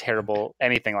a terrible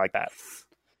anything like that.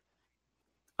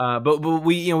 But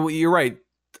we, you're right,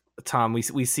 Tom. We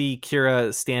see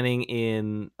Kira standing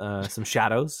in some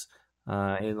shadows,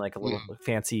 in like a little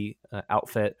fancy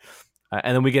outfit,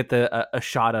 and then we get a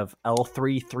shot of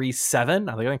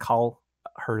L337. Are they going to call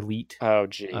her Leet? Oh,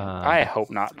 gee. I hope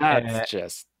not. That's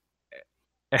just.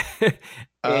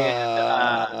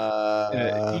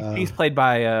 And he's played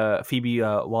by Phoebe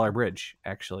Waller-Bridge,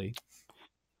 actually.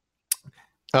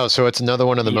 Oh, so it's another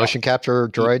one of the Yeah. motion capture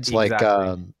droids like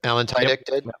Exactly. Alan Tudyk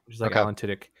did? Which is like Okay. Alan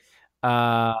Tudyk.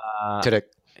 Tudyk.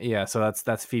 Yeah, so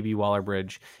that's Phoebe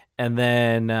Waller-Bridge, and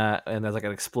then and there's like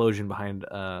an explosion behind.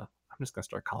 I'm just gonna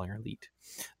start calling her Leet.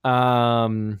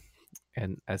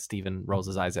 And as Steven rolls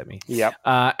his eyes at me, Yep.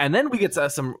 and then we get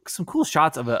some cool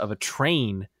shots of a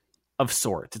train of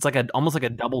sorts. It's like almost like a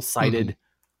double-sided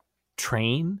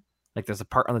train. Like there's a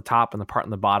part on the top and the part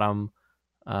on the bottom,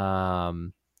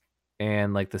 and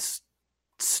like this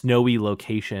snowy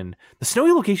location. The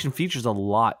snowy location features a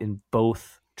lot in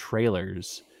both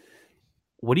trailers.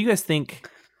 What do you guys think?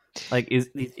 Like, is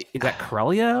that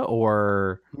Corellia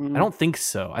or I don't think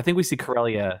so. I think we see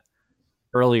Corellia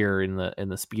earlier in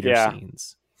the speeder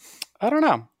scenes. I don't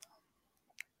know.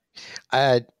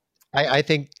 I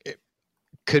think it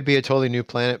could be a totally new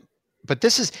planet, but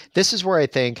this is where I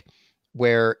think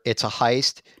where it's a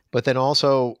heist, but then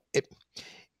also it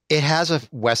has a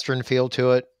Western feel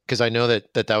to it, because I know that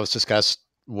was discussed,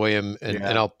 William, and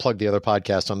I'll plug the other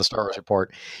podcast on the Star Wars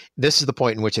Report. This is the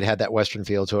point in which it had that Western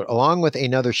feel to it, along with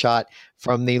another shot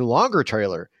from the longer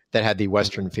trailer that had the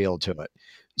Western feel to it.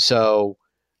 So,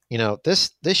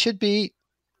 this should be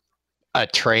a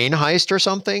train heist or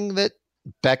something that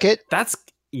Beckett That's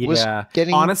was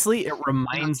getting. honestly, it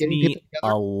reminds getting me people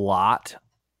together. a lot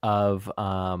of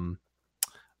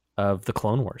the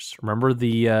Clone Wars. Remember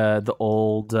the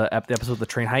old episode of the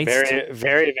train heist? Very,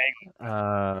 very vague.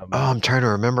 Oh, I'm trying to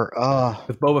remember. Oh,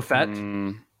 With Boba Fett.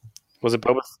 Was it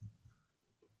Boba?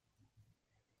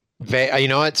 you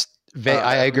know what?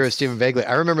 I agree with Stephen vaguely.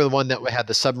 I remember the one that had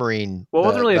the submarine. Well, it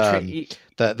wasn't really a the- train.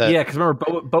 the- Because remember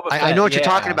Boba Fett. I know what you're yeah,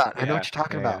 talking about. I know yeah, what you're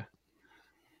talking yeah. about.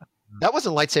 That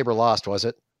wasn't Lightsaber Lost, was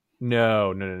it?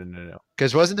 No.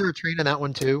 Because wasn't there a train in that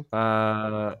one too?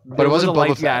 But it wasn't Boba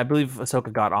Fett. Yeah, I believe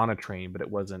Ahsoka got on a train, but it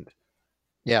wasn't.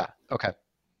 Yeah. Okay.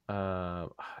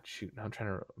 Shoot, now I'm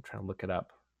trying to look it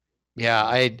up. Yeah,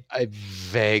 I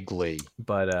vaguely.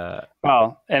 But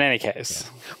Well, in any case,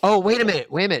 Oh, wait a minute.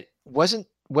 Wasn't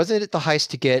it the heist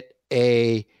to get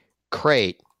a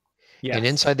crate? yes. And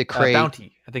inside the crate,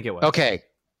 bounty. I think it was. Okay,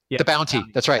 Yeah, the bounty.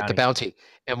 That's right, the bounty.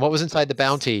 And what was inside the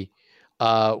bounty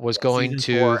was going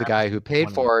Season to 4, the guy who paid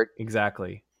episode for it.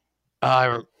 Exactly.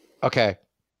 Okay,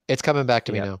 it's coming back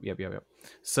to me now. Yep.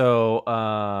 So,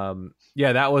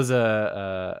 yeah, that was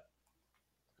a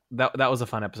that was a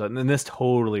fun episode, and this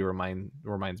totally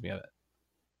reminds me of it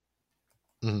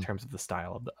in terms of the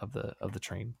style of the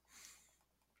train.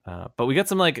 But we got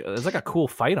some there's a cool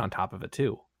fight on top of it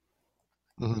too.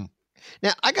 Mm-hmm.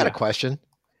 Now I got a question: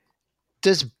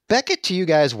 does Beckett to you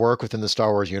guys work within the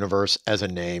Star Wars universe as a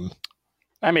name?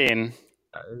 I mean,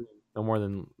 No more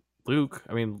than Luke.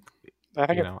 I mean, I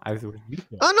think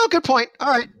Oh no, good point.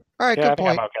 All right, yeah, I good think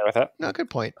point. I'm okay with it. No, good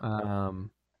point.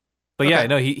 But yeah, Okay.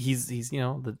 no, he's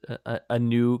a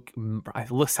new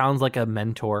sounds like a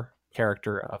mentor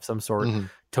character of some sort. Mhm.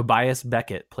 Tobias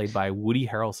Beckett, played by Woody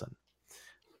Harrelson.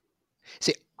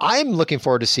 See, I'm looking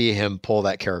forward to see him pull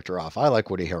that character off. I like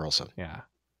Woody Harrelson. Yeah,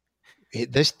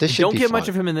 This we should don't be get fun. much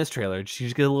of him in this trailer. You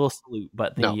just get a little salute,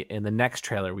 but No. in the next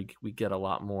trailer we get a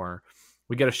lot more.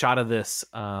 We get a shot of this.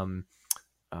 It's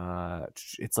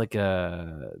like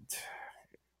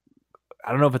I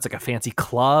don't know if it's like a fancy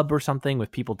club or something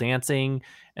with people dancing,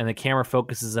 and the camera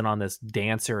focuses in on this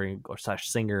dancer or /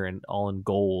 singer and all in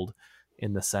gold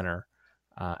in the center.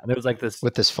 And there was like this,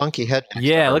 with this funky head. next to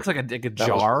yeah, it her. looks like a That was-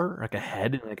 jar, like a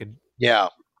head, like a Yeah,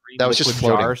 that was just liquid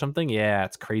jar floating. or something. Yeah,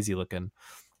 it's crazy looking.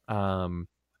 And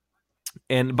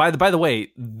by the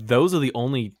way, those are the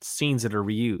only scenes that are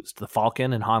reused: the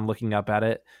Falcon and Han looking up at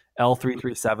it,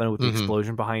 L337 with the Mhm.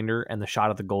 explosion behind her, and the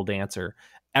shot of the gold dancer.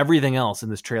 Everything else in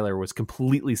this trailer was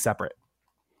completely separate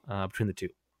between the two.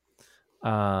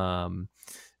 But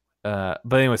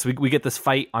anyway, so we get this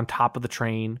fight on top of the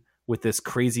train with this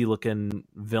crazy looking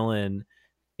villain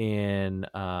in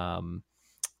I'm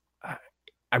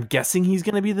guessing he's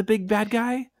gonna be the big bad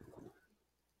guy.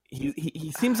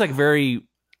 He seems like very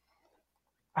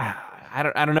I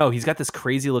don't know. He's got this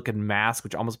crazy looking mask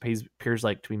which almost appears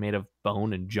like to be made of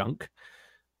bone and junk.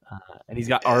 And he's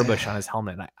got Arbush on his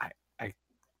helmet. And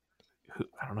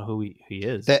I don't know who he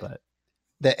is, but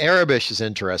The Arabish is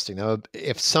interesting though.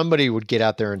 If somebody would get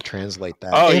out there and translate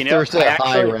that, Oh, if you know, there's a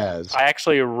high res. I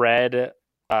actually read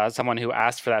someone who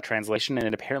asked for that translation, and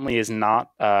it apparently is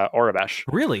not Orabesh.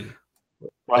 really,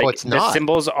 Like, it's the not.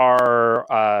 symbols are.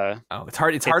 it's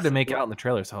hard to It's- make out in the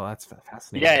trailer, so that's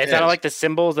fascinating. Yeah, It it's kind is. of like the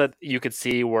symbols that you could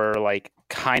see were like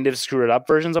kind of screwed up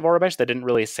versions of Orabesh that didn't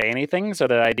really say anything. So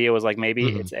the idea was like maybe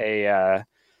Mhm. it's a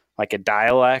like a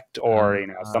dialect or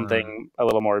something a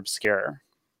little more obscure.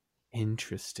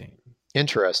 Interesting.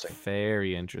 Interesting.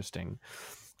 Very interesting.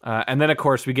 And then, of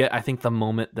course, we get, I think, the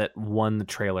moment that won the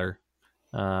trailer.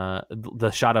 The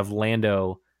shot of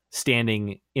Lando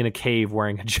standing in a cave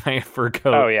wearing a giant fur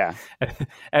coat. Oh yeah,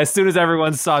 As soon as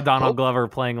everyone saw Donald Glover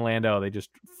playing Lando, they just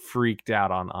freaked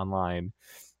out online.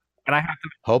 And I have to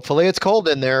Hopefully it's cold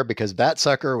in there because that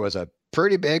sucker was a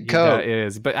pretty big yeah, coat. it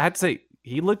is. But I have to say,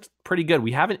 he looked pretty good.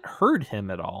 We haven't heard him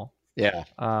at all. Yeah.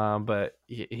 But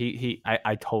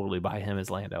I totally buy him as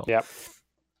Lando. Yep.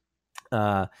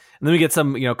 And then we get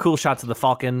some, cool shots of the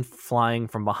Falcon flying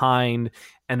from behind,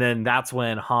 and then that's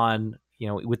when Han,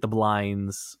 with the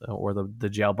blinds or the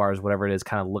jail bars, whatever it is,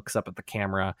 kind of looks up at the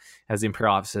camera as the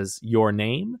Imperial officer says, "Your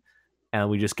name," and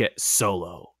we just get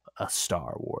Solo, a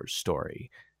Star Wars story,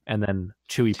 and then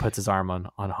Chewie puts his arm on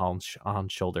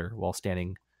Han's shoulder while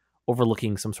standing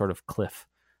overlooking some sort of cliff,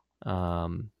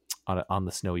 on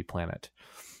the snowy planet,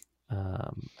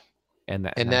 and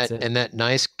that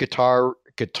nice guitar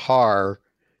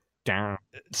down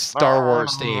Star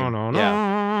Wars theme.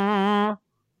 Yeah.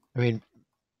 I mean,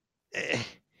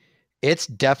 it's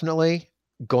definitely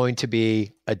going to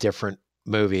be a different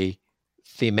movie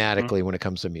thematically when it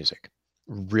comes to music.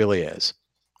 Really is.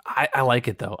 I like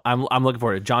it though. I'm looking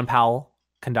forward to John Powell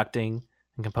conducting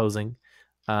and composing,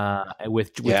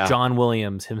 with John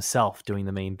Williams himself doing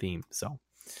the main theme. So,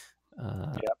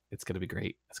 it's gonna be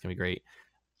great. It's gonna be great.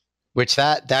 Which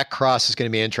that cross is going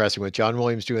to be interesting with John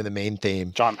Williams doing the main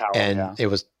theme. John Powell. And it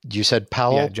was, you said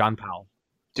Powell? Yeah, John Powell.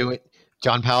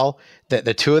 John Powell.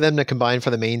 The two of them to combine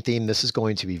for the main theme, this is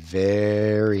going to be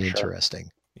very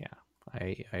interesting. Yeah,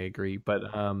 I agree. But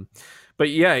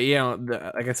yeah,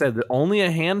 like I said, only a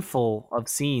handful of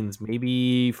scenes,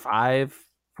 maybe 4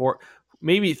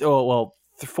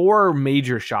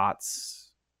 major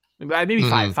shots Maybe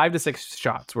five to six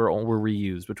shots were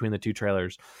reused between the two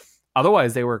trailers.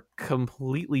 Otherwise, they were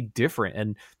completely different.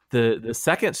 And the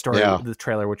second story of the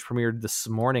trailer, which premiered this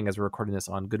morning as we're recording this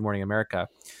on Good Morning America,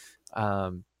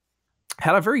 had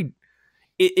a very...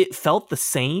 It felt the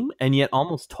same and yet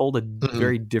almost told a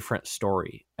very different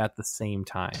story at the same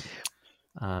time.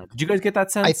 Did you guys get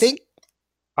that sense? I think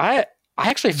I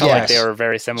actually felt like they were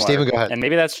very similar. Steven, go ahead. And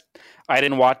maybe that's I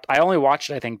only watched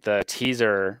I think the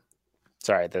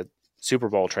Super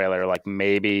Bowl trailer like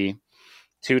maybe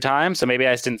 2 times, so maybe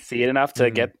I just didn't see it enough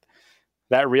to get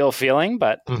that real feeling,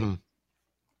 but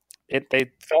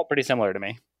they felt pretty similar to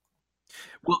me.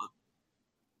 Well,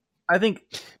 I think,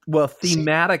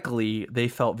 thematically, they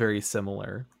felt very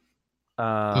similar.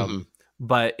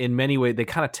 But in many ways, they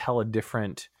kind of tell a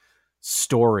different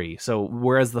story. So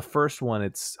whereas the first one,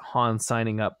 it's Han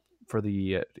signing up for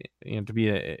the,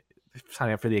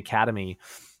 signing up for the academy.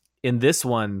 In this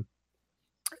one,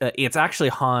 it's actually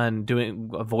Han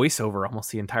doing a voiceover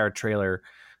almost the entire trailer,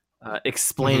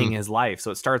 explaining his life.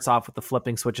 So it starts off with the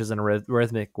flipping switches in a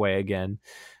rhythmic way again.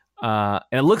 And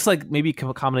it looks like maybe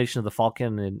a combination of the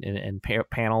Falcon and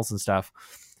panels and stuff.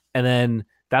 And then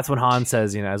that's when Han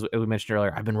says, as we mentioned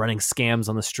earlier, I've been running scams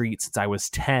on the street since I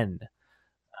was 10.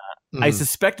 I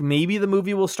suspect maybe the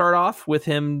movie will start off with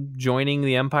him joining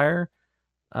the Empire.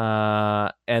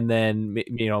 And then,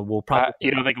 we'll probably... you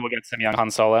don't think we'll get some young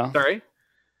Han Solo? Sorry?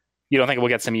 You don't think we'll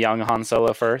get some young Han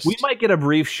Solo first? We might get a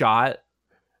brief shot,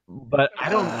 but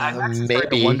I'm actually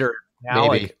starting to wonder... Now,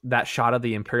 like that shot of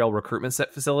the Imperial recruitment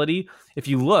set facility, if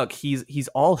you look, he's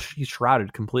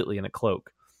shrouded completely in a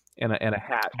cloak and a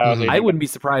hat. I wouldn't be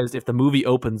surprised if the movie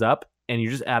opens up and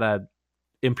you're just at a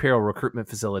Imperial recruitment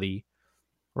facility,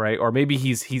 right? Or maybe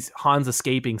Han's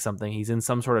escaping something. He's in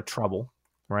some sort of trouble,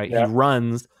 right? Yeah. He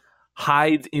runs,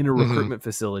 hides in a recruitment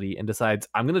facility, and decides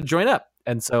I'm going to join up,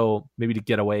 and so maybe to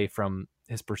get away from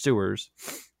his pursuers.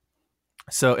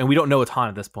 So, and we don't know it's Han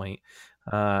at this point.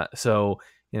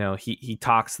 He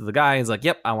talks to the guy. He's like,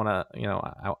 "Yep, I want to,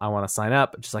 I want to sign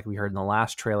up." Just like we heard in the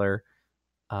last trailer,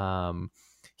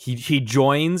 he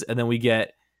joins, and then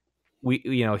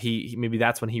he maybe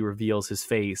that's when he reveals his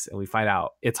face, and we find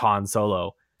out it's Han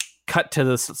Solo. Cut to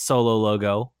the Solo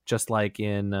logo, just like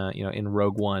in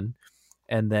Rogue One,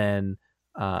 and then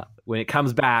when it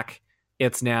comes back,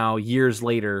 it's now years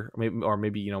later, or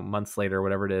maybe months later, or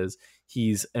whatever it is.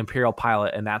 He's Imperial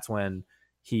pilot, and that's when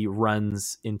he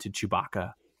runs into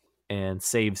Chewbacca and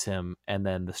saves him, and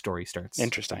then the story starts.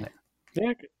 Interesting.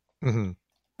 Yeah.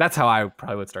 That's how I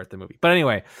probably would start the movie. But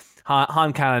anyway,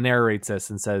 Han kind of narrates this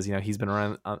and says, he's been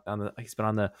running on the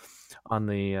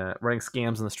running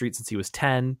scams on the street since he was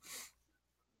 10.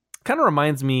 Kind of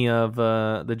reminds me of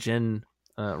the Jyn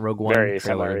Rogue One very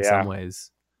trailer similar, in some ways.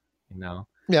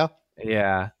 Yeah.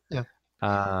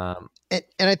 And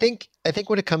I think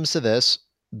when it comes to this,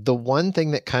 the one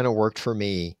thing that kind of worked for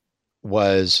me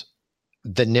was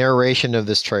the narration of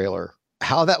this trailer.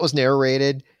 How that was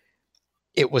narrated,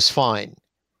 it was fine.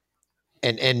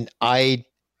 And I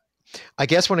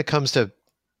guess when it comes to,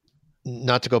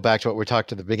 not to go back to what we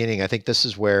talked at the beginning, I think this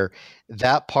is where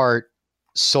that part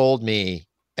sold me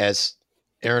as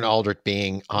Aaron Aldrich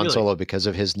being Han Solo because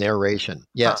of his narration.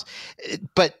 Yes.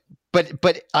 But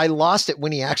I lost it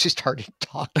when he actually started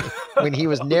talking, when he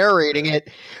was narrating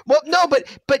it. Well, no,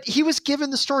 but he was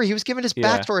given the story. He was given his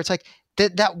backstory. It's like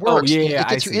that works. It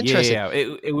gets you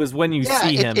interested. It was when you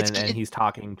see him and he's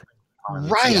talking.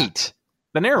 Right. Yeah.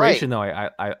 The narration though,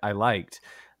 I liked.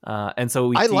 And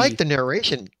so I liked the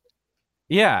narration.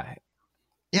 Yeah.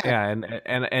 And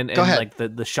like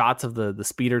the shots of the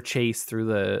speeder chase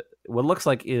through what looks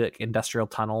like industrial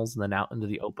tunnels and then out into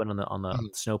the open on the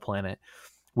snow planet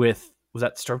was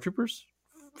that stormtroopers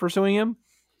pursuing him?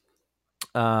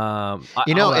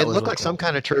 It looked like some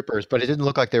kind of troopers, but it didn't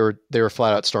look like they were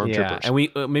flat out stormtroopers. Yeah, and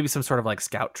we maybe some sort of like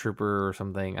scout trooper or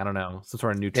something. I don't know, some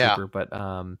sort of new trooper. But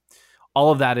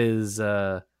all of that is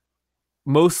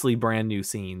mostly brand new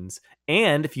scenes.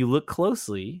 And if you look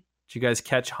closely, did you guys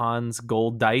catch Han's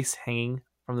gold dice hanging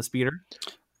from the speeder?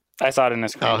 I saw it in a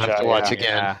screenshot. I'll have to watch again.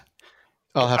 Yeah.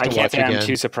 I'll have to watch again. I'm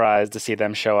too surprised to see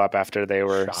them show up after they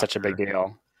were such a big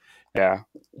deal. Yeah.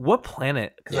 What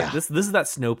planet? Like this is that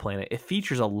snow planet. It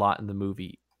features a lot in the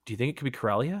movie. Do you think it could be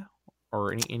Corellia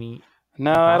or any?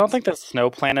 No, I don't think the snow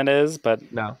planet is. But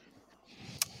no.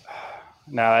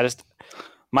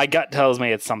 My gut tells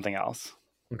me it's something else.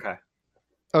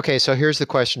 Okay. So here's the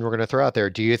question we're going to throw out there: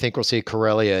 do you think we'll see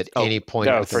Corellia at any point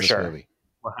within this movie?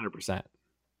 100%.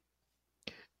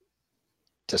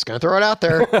 Just going to throw it out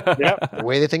there. Yep. The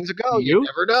way the things go, you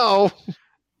never know.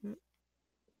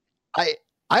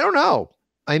 I don't know.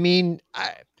 I mean,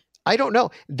 I don't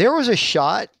know. There was a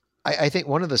shot I think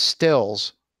one of the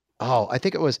stills. Oh, I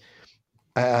think it was.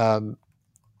 There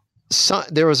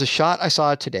was a shot I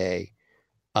saw today,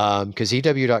 because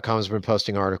EW.com has been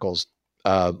posting articles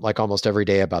like almost every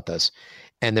day about this,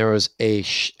 and there was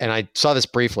and I saw this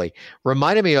briefly.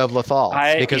 Reminded me of Lethal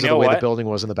because of the way the building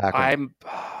was in the background.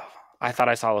 I thought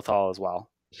I saw Lethal as well.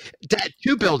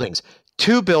 Two buildings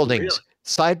really?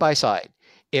 Side by side.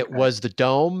 It was the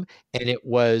dome and it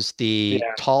was the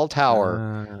tall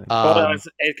tower.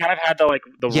 It kind of had the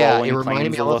rolling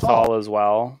plains of Lethal as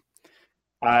well.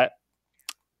 I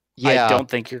don't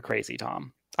think you're crazy,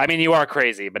 Tom. I mean, you are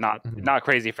crazy, but not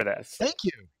crazy for this. Thank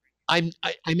you. I'm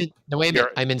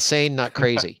insane, not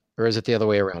crazy. Or is it the other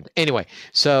way around? Anyway,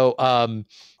 so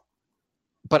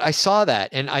but I saw that,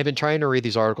 and I've been trying to read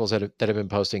these articles that have been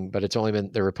posting, but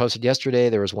they were posted yesterday.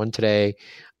 There was one today.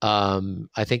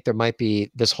 I think there might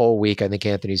be this whole week. I think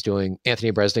Anthony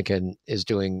Bresnikan is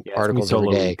doing articles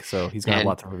every day. So he's got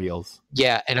lots of reveals.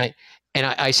 Yeah. And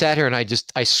I sat here and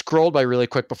I scrolled by really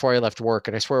quick before I left work.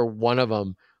 And I swear one of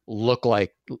them looked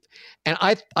like, and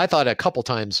I thought a couple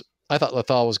times, I thought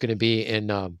Lethal was going to be in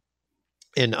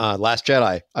Last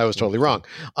Jedi. I was totally wrong.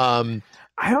 I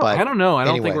don't know.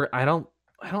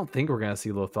 I don't think we're gonna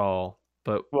see Lethal,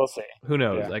 but we'll see. Who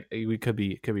knows? Yeah. Like we could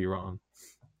be wrong.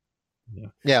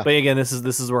 Yeah. But again, this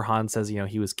is where Han says,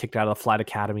 he was kicked out of the Flight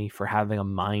Academy for having a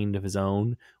mind of his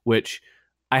own, which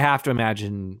I have to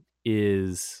imagine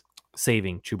is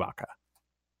saving Chewbacca.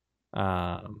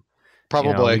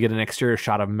 Probably. We get an exterior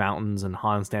shot of mountains and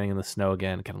Han standing in the snow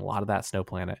again, getting a lot of that snow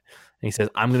planet. And he says,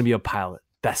 "I'm going to be a pilot,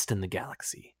 best in the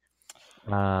galaxy."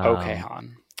 Okay,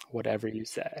 Han. Whatever you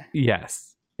say. Yes.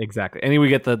 Exactly. And then we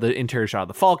get the interior shot of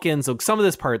the Falcon. So some of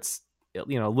this part's, a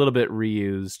little bit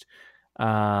reused.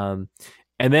 And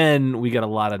then we get a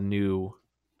lot of new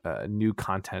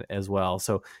content as well.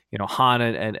 So, Han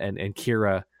and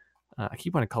Kira, I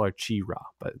keep wanting to call her Chi-Ra,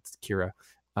 but it's Kira,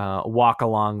 walk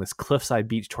along this cliffside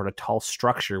beach toward a tall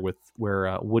structure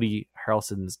where Woody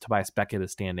Harrelson's Tobias Beckett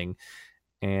is standing.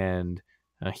 And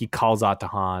he calls out to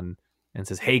Han and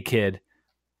says, "Hey, kid,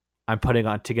 I'm putting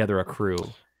together a crew."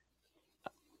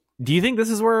 Do you think this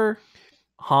is where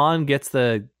Han gets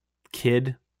the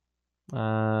kid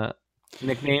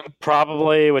nickname?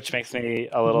 Probably, which makes me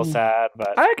a little sad,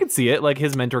 but I could see it. Like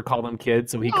his mentor called him kid,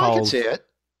 so he calls I can see it.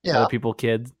 Yeah. other people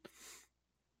kids.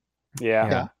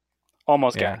 Yeah.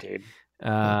 Almost guaranteed.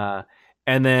 And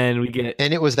then we get,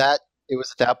 and it was at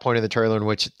that point in the trailer in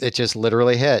which it just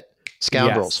literally hit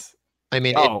scoundrels. Yes. I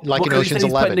mean, in Ocean's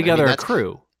 11, putting together a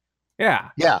crew. Yeah.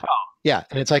 Yeah. Yeah,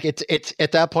 and it's like it's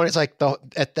at that point. It's like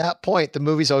at that point the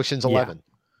movie's Ocean's 11.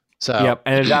 So yep,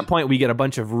 and at that point we get a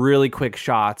bunch of really quick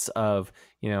shots of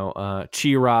Kira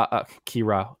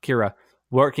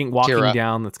walking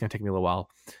down. That's gonna take me a little while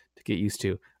to get used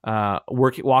to.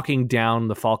 Walking down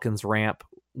the Falcon's ramp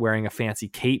wearing a fancy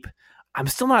cape. I'm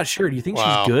still not sure. Do you think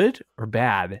she's good or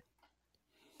bad?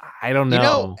 I don't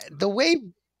know.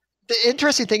 The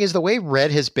interesting thing is the way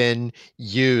red has been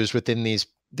used within these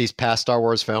past Star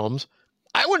Wars films.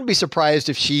 I wouldn't be surprised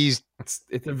if she's it's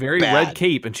a very bad. Red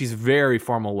cape, and she's very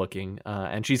formal looking,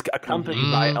 and she's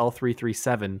accompanied by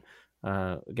L337,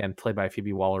 again played by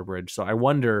Phoebe Waller-Bridge. So I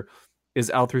wonder, is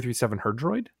L337 her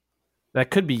droid? That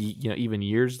could be even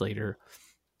years later.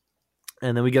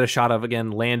 And then we get a shot of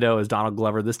again Lando as Donald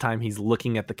Glover. This time he's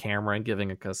looking at the camera and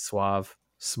giving a suave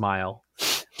smile.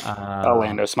 A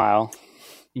Lando smile.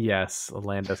 Yes, a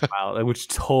Lando smile, which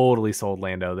totally sold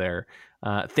Lando there.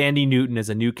 Thandie Newton is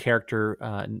a new character,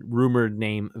 rumored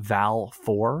name Val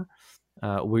 4,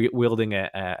 wielding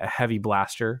a heavy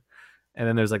blaster. And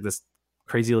then there's like this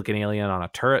crazy looking alien on a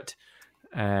turret.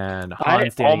 And I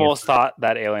almost thought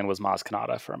that alien was Maz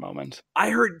Kanata for a moment.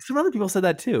 I heard some other people said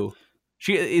that too.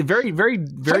 She very, very,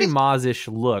 very Maz-ish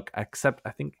look, except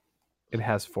I think it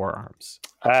has 4 arms.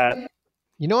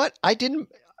 You know what? I didn't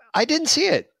see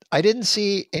it. I didn't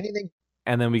see anything.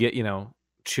 And then we get,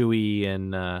 Chewie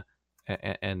and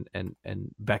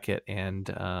Beckett and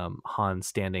Han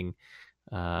standing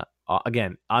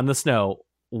again on the snow.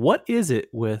 What is it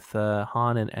with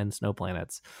Han and snow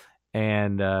planets?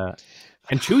 And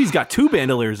Chewie's got 2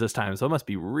 bandoliers this time, so it must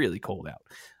be really cold out.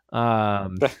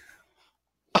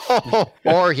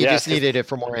 Or he just needed it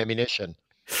for more ammunition.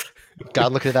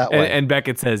 God, look at it that way. And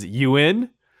Beckett says, "You in?"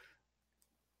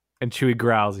 And Chewie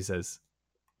growls. He says,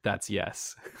 "That's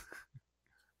yes,"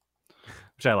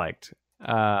 which I liked.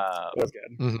 That was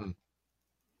good. Mm-hmm.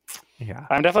 Yeah,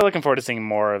 I'm definitely looking forward to seeing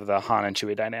more of the Han and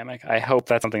Chewie dynamic. I hope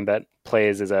that's something that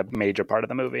plays as a major part of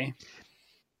the movie.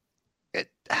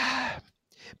 But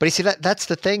you see, that's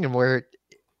the thing, and where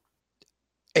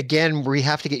again we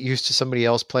have to get used to somebody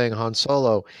else playing Han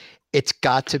Solo. It's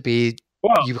got to be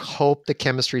Well, you hope the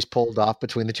chemistry's pulled off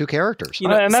between the two characters. You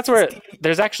know, and that's where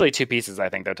there's actually two pieces, I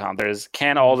think, though, Tom. There's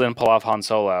can Alden pull off Han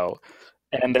Solo,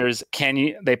 and there's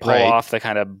they pull Right. off the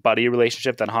kind of buddy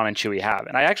relationship that Han and Chewie have.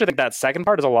 And I actually think that second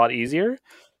part is a lot easier,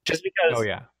 just because oh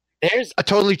yeah, there's I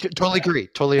totally agree.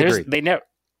 Totally agree. they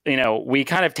know, we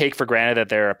kind of take for granted that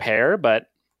they're a pair, but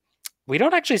we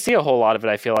don't actually see a whole lot of it.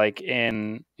 I feel like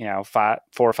in 4,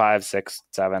 5, 6,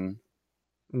 7.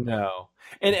 no,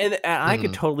 and I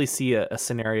could totally see a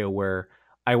scenario where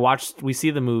we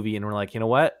see the movie and we're like, you know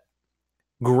what,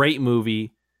 great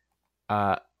movie.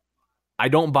 I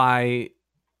don't buy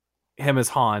him as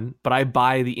Han, but I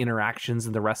buy the interactions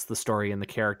and the rest of the story and the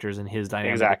characters and his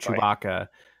dynamic Exactly. with Chewbacca.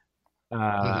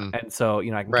 And so, I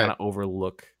can Right. kind of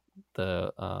overlook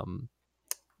the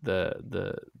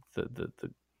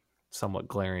somewhat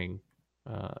glaring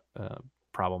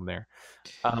problem there.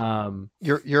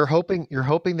 You're hoping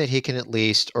that he can at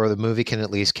least, or the movie can at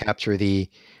least capture the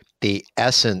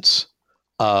essence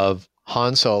of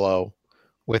Han Solo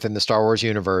within the Star Wars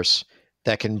universe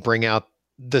that can bring out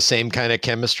the same kind of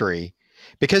chemistry.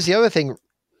 Because the other thing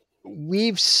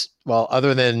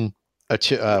other than a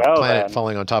planet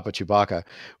falling on top of Chewbacca,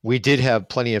 we did have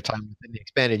plenty of time within the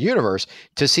expanded universe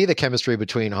to see the chemistry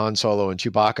between Han Solo and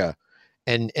Chewbacca.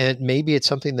 And maybe it's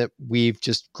something that we've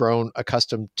just grown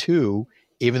accustomed to,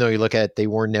 even though you look at it,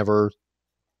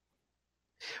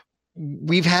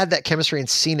 we've had that chemistry and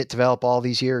seen it develop all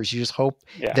these years. You just hope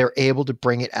they're able to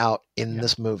bring it out in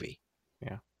this movie.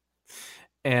 Yeah.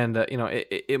 And,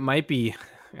 it might be,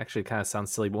 actually kind of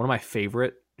sounds silly, but one of my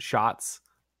favorite shots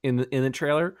in the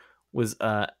trailer was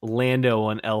Lando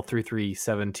on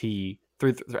L337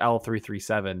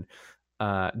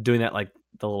 doing that, like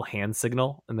the little hand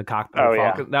signal in the cockpit. Oh, of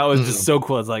yeah. Falcon. That was just so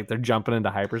cool. It's like they're jumping into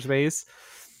hyperspace.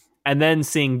 And then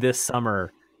seeing this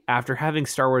summer, after having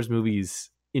Star Wars movies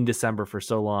in December for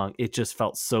so long, it just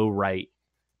felt so right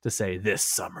to say this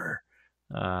summer.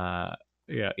 In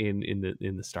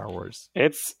the Star Wars.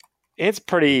 It's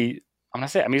pretty. I'm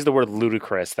gonna use the word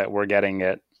ludicrous that we're getting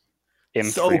it in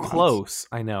so 3 months. close.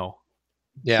 I know.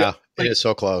 Yeah, it is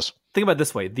so close. Think about it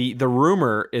this way: the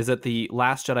rumor is that the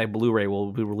Last Jedi Blu-ray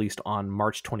will be released on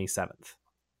March 27th.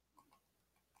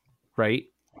 Right?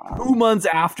 2 months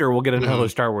after we'll get another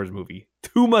Star Wars movie.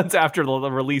 2 months after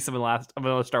the release of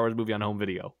another Star Wars movie on home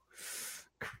video.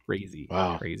 Crazy.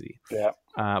 Wow. Crazy. Yeah.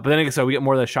 But then so we get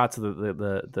more of the shots of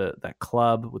the that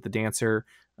club with the dancer.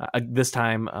 This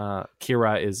time,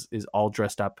 Kira is all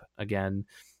dressed up again,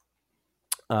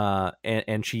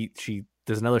 and she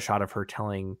there's another shot of her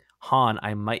telling Han,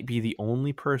 "I might be the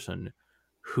only person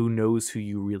who knows who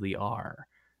you really are,"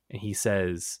 and he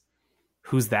says,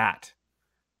 "Who's that?"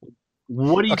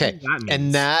 What do you think that means?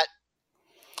 And that,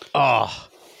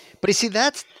 but you see,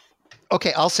 that's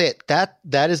okay. I'll say it. That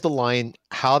is the line.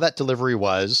 How that delivery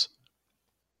was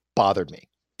bothered me.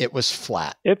 It was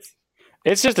flat. It's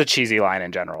just a cheesy line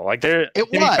in general. Like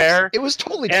it was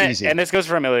totally cheesy. And this goes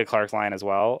for Emilia Clarke's line as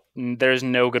well. There's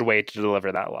no good way to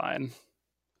deliver that line.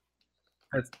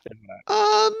 That's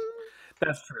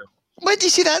true. But you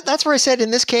see that's where I said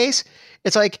in this case,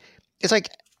 it's like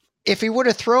if he would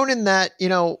have thrown in that,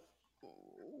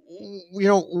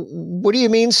 what do you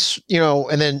mean,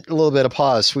 and then a little bit of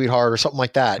pause, sweetheart, or something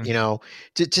like that,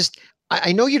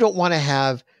 I know you don't want to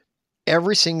have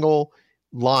every single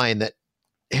line that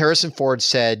Harrison Ford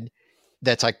said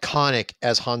that's iconic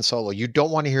as Han Solo. You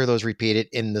don't want to hear those repeated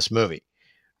in this movie,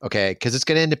 okay? Because it's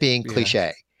going to end up being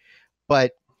cliche.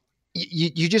 But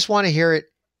you just want to hear it,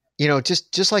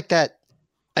 just like that,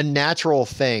 a natural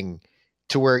thing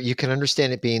to where you can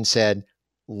understand it being said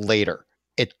later.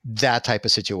 That type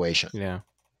of situation. Yeah.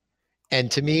 And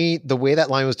to me, the way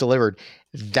that line was delivered,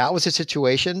 that was a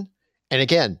situation. And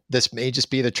again, this may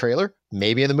just be the trailer.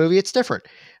 Maybe in the movie it's different.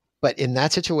 But in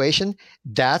that situation,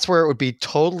 that's where it would be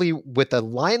totally, with a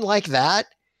line like that,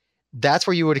 that's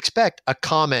where you would expect a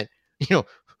comment,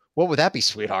 what would that be,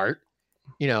 sweetheart?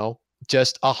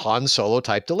 Just a Han Solo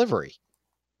type delivery.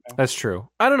 That's true.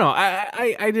 I don't know.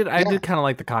 I did kind of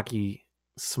like the cocky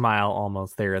smile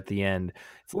almost there at the end.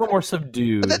 It's a little more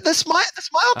subdued. But the smile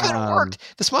kind of worked.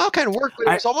 The smile kind of worked, but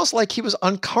it was almost like he was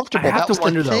uncomfortable. I have that to was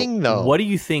wonder, the thing, though. What do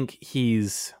you think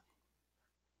he's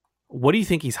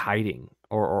hiding?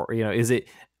 Or is it?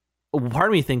 Part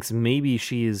of me thinks maybe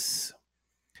she's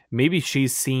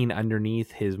seen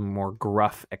underneath his more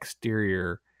gruff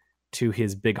exterior to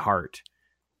his big heart,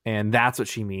 and that's what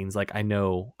she means. Like, I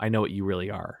know what you really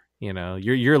are.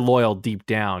 You're loyal deep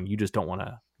down. You just don't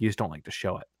like to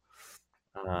show it.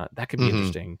 That could be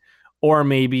interesting. Or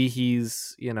maybe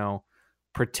he's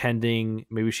pretending.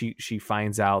 Maybe she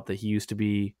finds out that he used to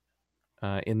be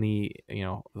in the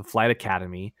the flight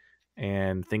academy.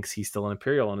 and thinks he's still an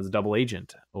Imperial and is a double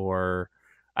agent, or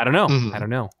I don't know. Mhm. I don't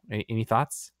know. Any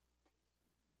thoughts?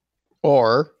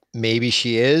 Or maybe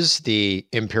she is the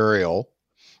Imperial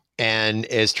and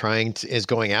is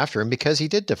going after him because he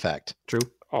did defect. True.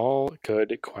 All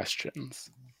good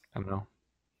questions. I don't know.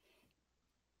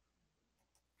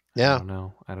 Yeah.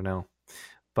 I don't know.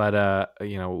 But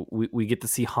we get to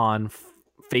see Han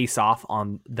face off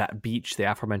on that beach, the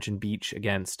aforementioned beach,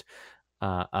 against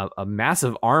a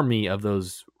massive army of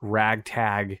those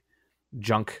ragtag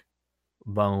junk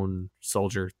bone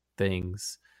soldier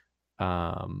things.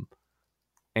 And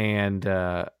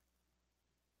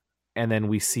then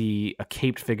we see a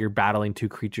caped figure battling two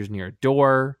creatures near a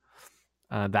door.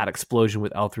 That explosion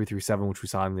with L337, which we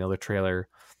saw in the other trailer.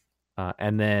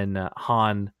 And then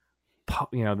Han,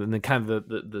 then kind of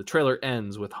the trailer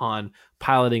ends with Han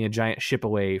piloting a giant ship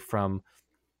away from,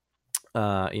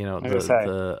 piloting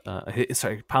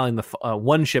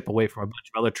one ship away from a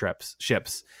bunch of other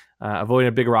ships, avoiding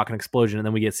a big rocket explosion. And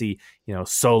then we get to see,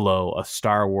 Solo, a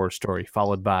Star Wars story,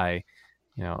 followed by,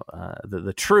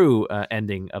 the true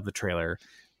ending of the trailer,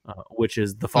 which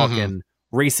is the Falcon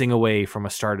racing away from a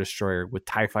Star Destroyer with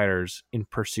TIE fighters in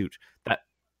pursuit. That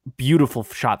beautiful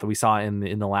shot that we saw in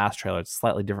the last trailer. It's a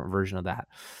slightly different version of that.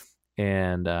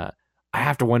 And I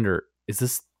have to wonder, is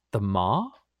this the Maw?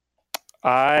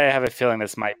 I have a feeling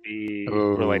this might be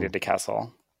related to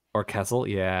Kessel. Or Kessel,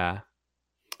 yeah.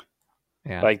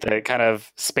 Yeah. Like the kind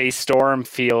of space storm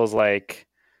feels like,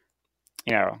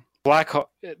 black hole.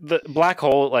 The black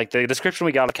hole, like the description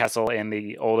we got of Kessel in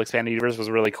the old expanded universe was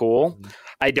really cool. Mm-hmm.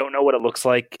 I don't know what it looks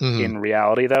like in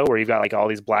reality though, where you've got like all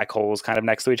these black holes kind of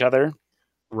next to each other.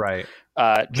 Right.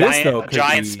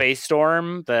 Giant space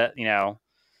storm that,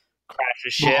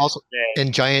 crashes ship.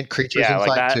 And giant creatures inside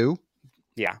like that, too.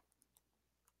 Yeah.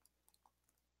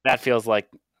 That feels like,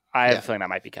 I have a feeling that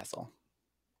might be Kessel.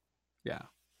 Yeah.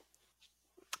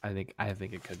 I think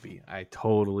it could be. I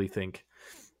totally think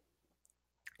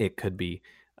it could be.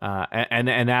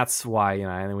 And that's why,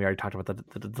 I think we already talked about the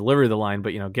delivery of the line,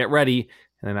 but, get ready.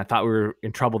 And then I thought we were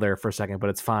in trouble there for a second,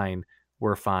 but it's fine.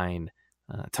 We're fine.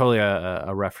 Totally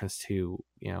a reference to,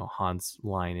 Han's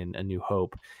line in A New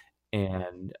Hope.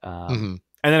 And and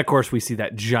then, of course, we see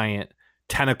that giant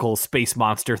tentacle space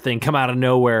monster thing come out of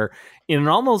nowhere in an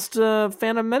almost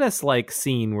Phantom Menace-like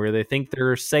scene where they think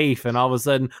they're safe, and all of a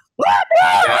sudden,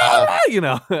 everything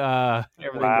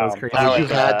goes crazy. You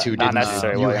had to, didn't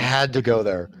you? You had to go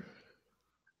there.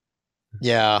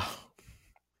 Yeah.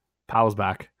 Powell's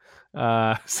back.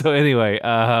 So anyway,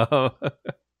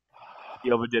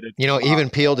 he overdid it. Even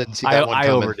Peel didn't see that one coming.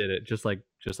 I overdid it, just like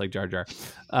Jar Jar.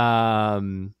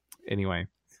 Anyway,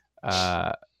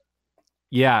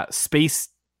 space.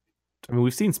 I mean,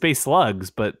 we've seen space slugs,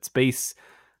 but space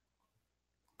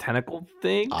tentacle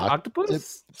thing,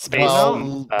 octopus, space.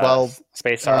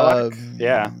 Space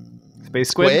Sarlacc. Space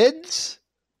squids.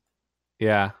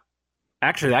 Yeah,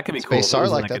 actually, that could be space cool.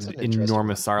 Sarlacc. Like that's an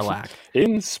enormous Sarlacc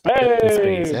in space.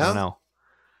 I don't know.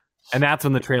 And that's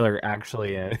when the trailer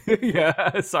actually,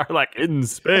 Sarlacc in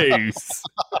space.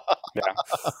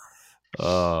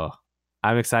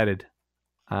 I'm excited.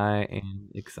 I am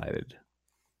excited.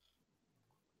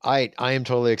 I am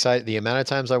totally excited. The amount of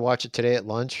times I watch it today at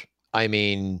lunch, I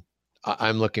mean,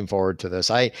 I'm looking forward to this.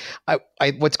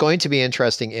 What's going to be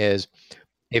interesting is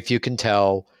if you can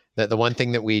tell that the one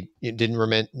thing that we didn't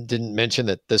mention,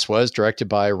 that this was directed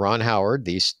by Ron Howard,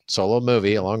 the Solo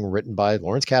movie, written by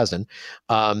Lawrence Kasdan.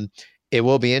 It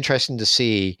will be interesting to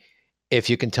see if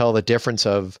you can tell the difference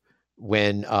of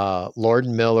when Lord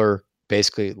and Miller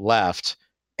basically left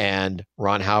and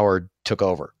Ron Howard took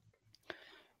over.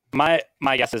 My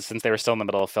guess is, since they were still in the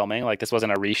middle of filming, like this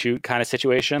wasn't a reshoot kind of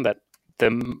situation, that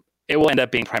it will end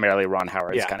up being primarily Ron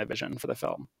Howard's kind of vision for the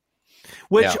film.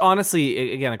 Which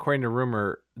honestly, again, according to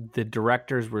rumor, the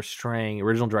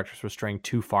original directors were straying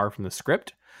too far from the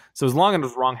script. So as long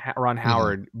as Ron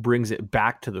Howard brings it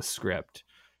back to the script,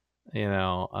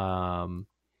 visually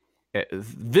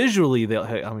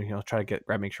he'll try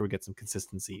to make sure we get some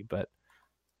consistency, but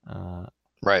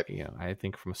right. I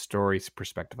think from a story's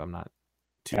perspective, I'm not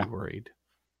too worried.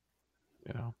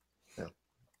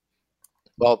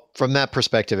 Well, from that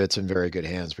perspective, it's in very good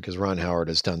hands because Ron Howard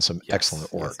has done some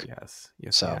excellent work. Yes.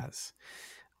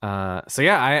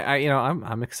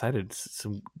 I'm excited.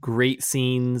 Some great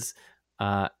scenes.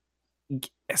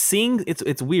 Seeing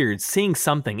it's weird seeing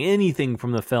anything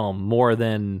from the film more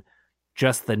than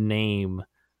just the name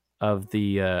of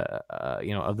the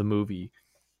of the movie.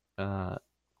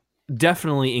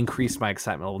 Definitely increased my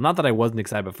excitement level. Not that I wasn't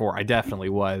excited before. I definitely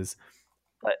was,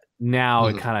 but now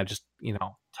it kind of just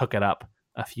took it up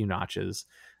a few notches.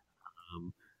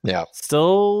 Yeah.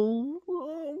 Still,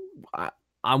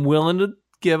 I'm willing to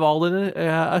give Alden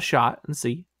a shot and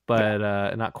see,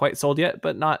 but not quite sold yet,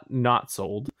 but not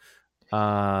sold.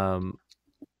 And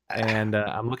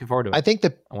I'm looking forward to it.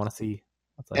 I want to see.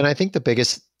 And I think the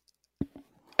biggest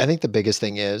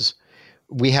thing is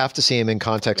we have to see him in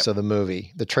context of the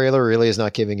movie. The trailer really is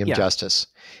not giving him justice,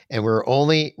 and we're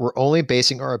only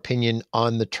basing our opinion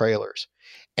on the trailers.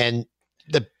 And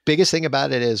the biggest thing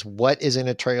about it is what is in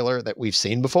a trailer that we've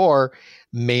seen before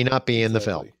may not be in the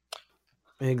film.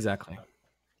 Exactly.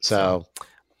 So,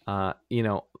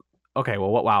 okay.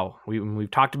 Well, wow.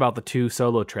 We've talked about the 2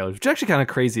 Solo trailers, which is actually kind of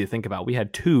crazy to think about. We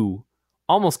had 2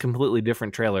 almost completely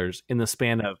different trailers in the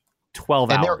span of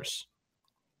 12 hours.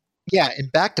 Yeah,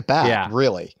 and back to back,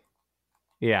 really.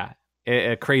 Yeah,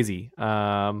 crazy.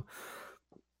 Such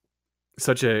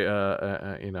a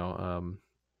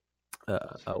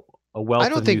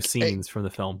wealth of new scenes from the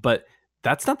film, but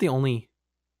that's not the only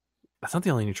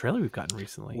new trailer we've gotten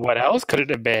recently. What else could it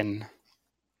have been?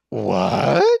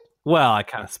 What? Well, I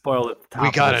kind of spoiled it at the top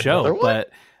of the show,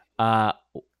 but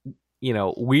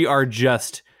we are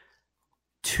just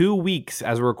 2 weeks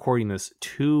as we're recording this,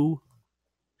 2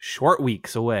 short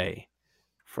weeks away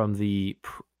from the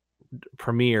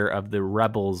premiere of the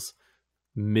Rebels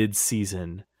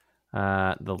mid-season,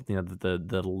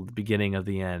 the beginning of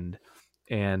the end,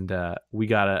 and we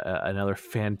got another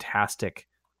fantastic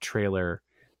trailer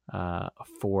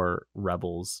for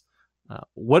Rebels.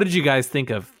 What did you guys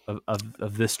think of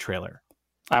this trailer?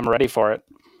 I'm ready for it.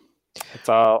 It's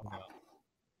all.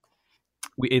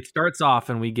 It starts off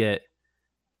and we get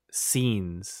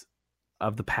scenes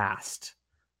of the past,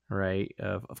 right?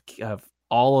 Of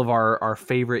all of our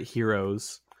favorite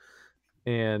heroes,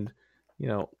 and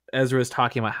Ezra is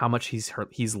talking about how much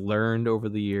he's learned over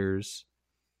the years.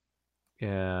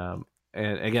 And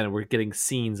again, we're getting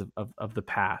scenes of the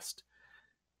past,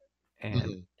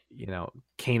 and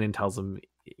Kanan tells him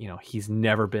he's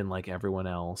never been like everyone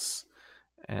else,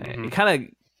 and it kind of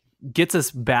gets us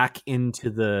back into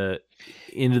the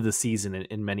season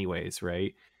in many ways,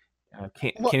 right?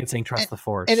 Kanan saying trust the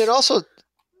Force, and it also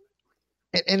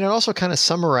kind of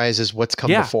summarizes what's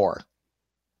come before.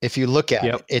 If you look at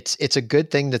it, it's a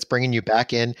good thing that's bringing you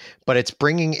back in, but it's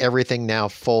bringing everything now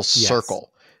full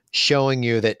circle, showing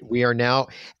you that we are now.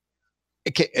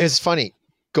 It's funny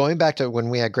going back to when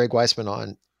we had Greg Weisman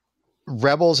on.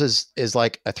 Rebels is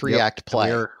like a 3-act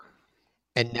play,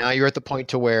 and now you're at the point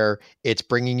to where it's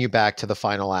bringing you back to the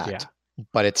final act.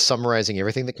 But it's summarizing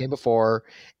everything that came before,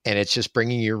 and it's just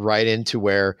bringing you right into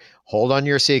where hold on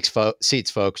your seats,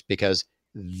 folks, because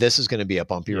this is going to be a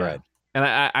bumpy ride. And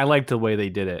I liked the way they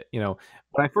did it. When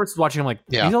I first was watching, I'm like,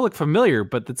 these all look familiar,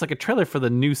 but it's like a trailer for the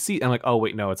new season. I'm like, oh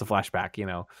wait, no, it's a flashback.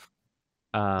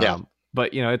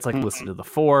 But it's like listen to the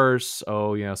Force.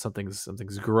 Oh, something's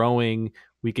growing.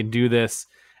 We can do this.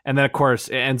 And then of course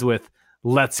it ends with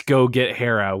let's go get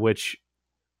Hera, which,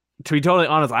 to be totally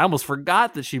honest, I almost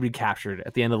forgot that she'd be captured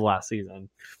at the end of the last season.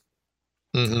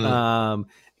 And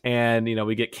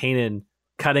we get Kanan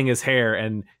cutting his hair,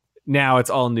 and now it's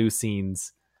all new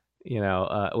scenes.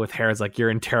 With Hera's like,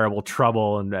 you're in terrible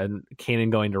trouble, and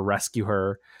Kanan going to rescue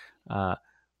her.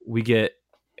 We get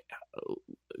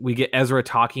Ezra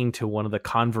talking to one of the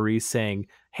Converies saying,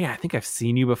 hey, I think I've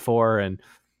seen you before. And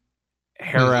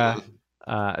Hera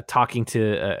talking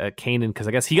to Kanan, because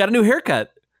I guess he got a new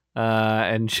haircut.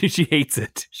 And she hates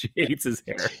it. She hates his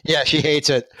hair. Yeah, she hates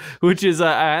it. Which is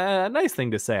a nice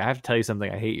thing to say. I have to tell you something.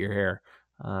 I hate your hair.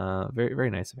 Very, very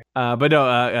nice of you. But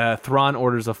no, Thrawn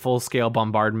orders a full-scale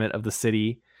bombardment of the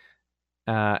city.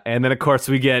 And then, of course,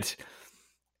 we get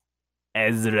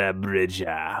Ezra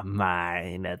Bridger,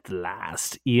 mine at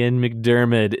last. Ian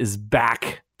McDiarmid is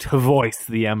back to voice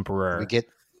the Emperor.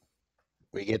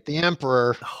 We get the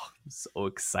Emperor. Oh, I'm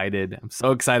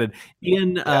so excited.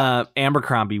 Ian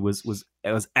Abercrombie was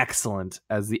excellent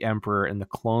as the Emperor in the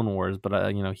Clone Wars,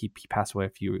 but he passed away a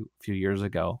few years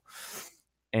ago.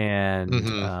 And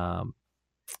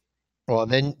well,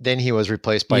 then he was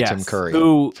replaced by Tim Curry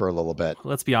for a little bit.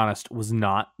 Let's be honest, was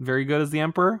not very good as the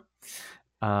Emperor.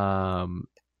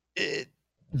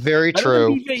 Very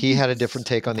true. He had a different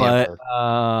take on the Emperor.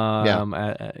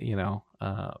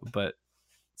 But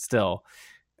still,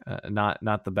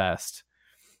 not the best.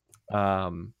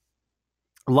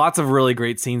 Lots of really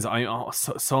great scenes.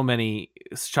 So many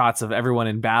shots of everyone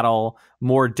in battle.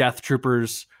 More Death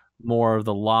Troopers. More of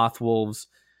the Loth Wolves.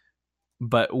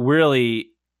 But really,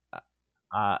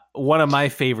 one of my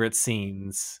favorite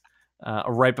scenes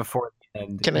right before the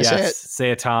end. Can I say it?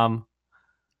 Say it, Tom.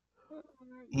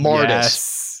 Mortis.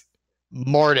 Yes.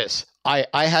 Mortis.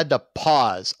 I had to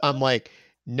pause. I'm like,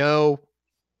 no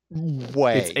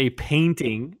way. It's a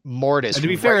painting. Mortis. And to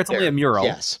be fair, right it's only there. a mural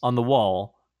Yes. on the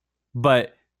wall.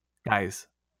 But guys,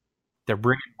 they're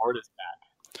bringing Mortis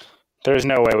back. There's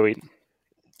no way we.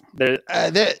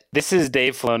 That- This is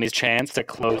Dave Filoni's chance to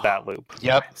close that loop.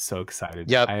 Yep. I'm so excited.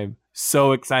 Yep. I'm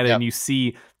so excited. Yep. And you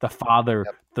see the father,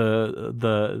 Yep.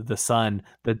 the son,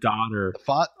 the daughter,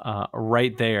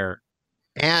 right there.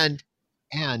 And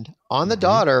on the Mhm.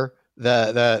 daughter,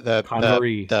 the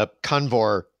Convoy. the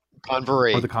convor.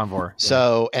 Or the convor.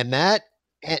 So and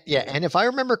and if I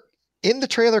remember in the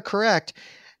trailer correct,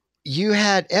 you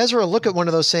had Ezra look at one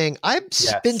of those saying, "I've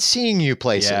Yes. been seeing you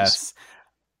places." Yes.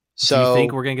 So do you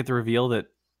think we're gonna get the reveal that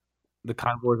the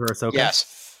convoys are Ahsoka?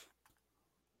 yes.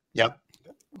 Yep.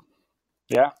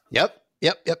 Yeah. Yep.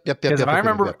 Because if I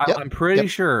remember, yep. I'm pretty Yep.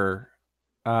 sure.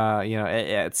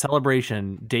 At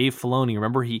Celebration, Dave Filoni.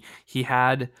 Remember, he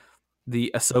had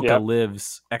the Ahsoka Yep.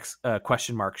 Lives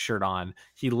question mark shirt on.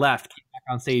 He left, came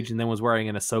back on stage, and then was wearing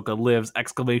an Ahsoka Lives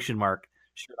exclamation mark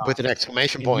shirt on. with an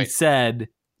exclamation And point. he said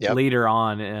Yep. later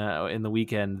on in the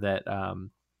weekend that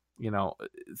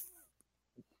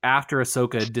after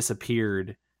Ahsoka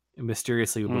disappeared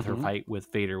mysteriously with her Mhm. fight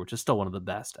with Vader, which is still one of the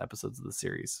best episodes of the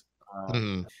series,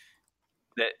 Mhm.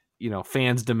 that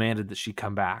fans demanded that she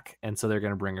come back, and so they're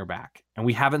going to bring her back, and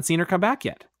we haven't seen her come back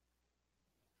yet.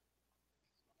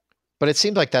 But it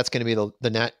seems like that's going to be the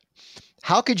net.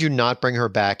 How could you not bring her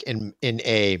back in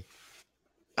a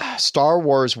Star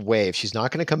Wars wave? She's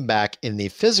not going to come back in the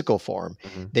physical form.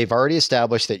 Mhm. They've already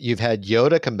established that you've had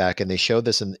Yoda come back, and they showed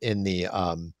this in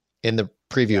the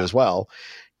preview as well.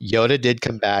 Yoda did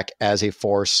come back as a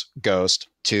Force ghost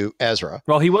to Ezra.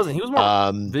 Well, he wasn't. He was more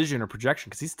Um, vision or projection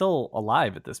because he's still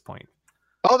alive at this point.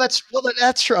 Oh, that's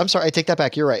true. I'm sorry. I take that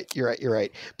back. You're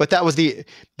right. But that was the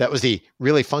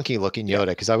really funky looking Yoda,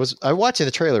 because I watching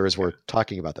the trailer as we're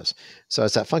talking about this. So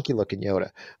it's that funky looking Yoda.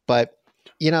 But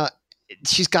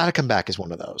she's got to come back as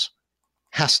one of those.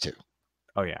 Has to.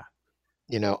 Oh yeah.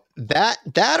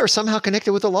 That or somehow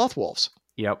connected with the Loth Wolves,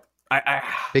 Yep.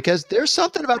 because there's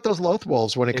something about those Loth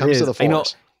Wolves when it It comes to is. the I know.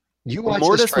 Force. You watch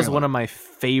Mortis this was trailer. one of my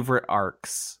favorite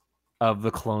arcs of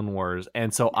the Clone Wars,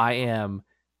 and so I am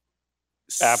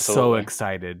so Absolutely.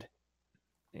 excited.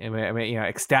 I mean,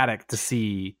 ecstatic to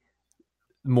see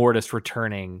Mortis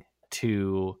returning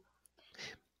to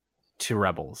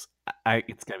Rebels.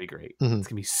 It's gonna be great. Mhm. It's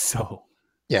gonna be so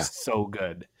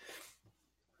good,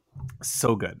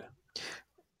 so good.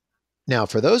 Now,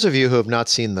 for those of you who have not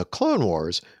seen the Clone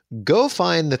Wars, go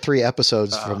find the 3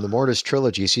 episodes from the Mortis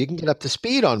trilogy so you can get up to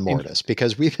speed on Mortis,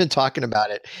 because we've been talking about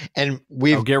it and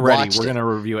we've Get ready. watched We're it. gonna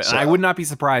review it. So- And I would not be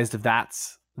surprised if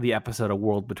that's the episode of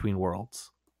World Between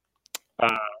Worlds.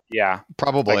 Yeah.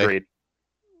 Probably. Agreed.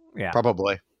 Yeah.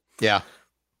 Probably. Yeah.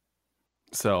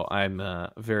 So I'm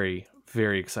very,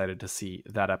 very excited to see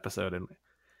that episode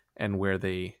and where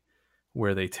they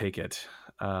take it.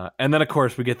 And then of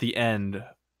course we get the end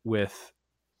with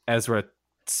Ezra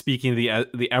speaking to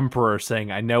the Emperor,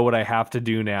 saying, "I know what I have to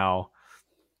do now.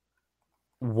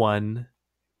 One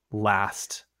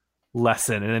last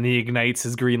lesson," and then he ignites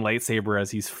his green lightsaber as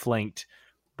he's flanked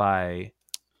by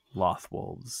Loth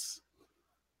Wolves.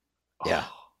 Yeah.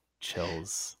 Oh,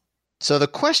 chills. So the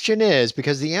question is,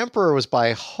 because the Emperor was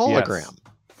by hologram,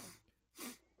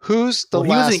 who's the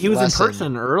last he was in lesson?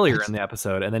 person earlier in the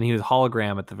episode, and then he was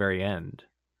hologram at the very end.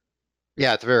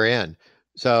 Yeah, at the very end.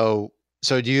 So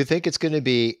do you think it's going to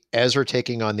be Ezra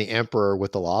taking on the Emperor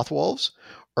with the Loth Wolves?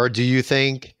 Or do you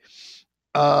think,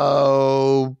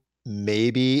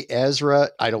 maybe Ezra,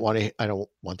 I don't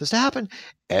want this to happen.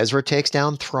 Ezra takes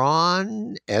down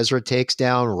Thrawn. Ezra takes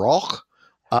down Roch.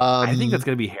 I think that's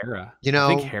going to be Hera. you I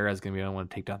think know- Hera's going to be the one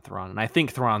to take down Thrawn, and I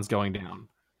think Thrawn's going down.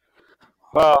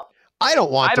 Well, I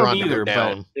don't want I don't Thrawn to either, go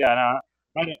down. yeah,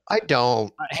 no. I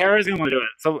don't. Hera's going to do it.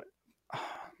 So,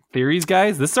 Theories,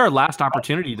 guys. This is our last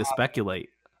opportunity to speculate.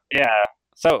 yeah.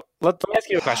 So let me ask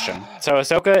you a question. So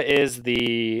Ahsoka is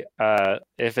the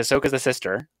if Ahsoka's the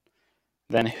sister,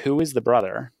 then who is the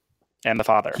brother and the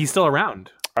father? He's still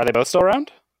around. Are they both still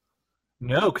around?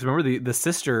 No, because remember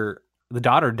the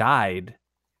daughter died.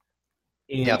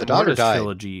 In Yeah, the daughter Mortis died.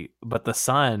 trilogy, but the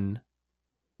son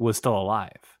was still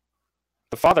alive.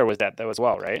 The father was dead though as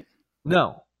well, right?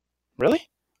 No, Really?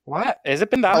 What? Has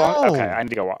it been that long? No. Okay, I need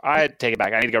to go. I take it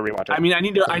back. I need to go rewatch it. I mean, I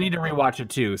need to rewatch it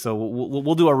too. So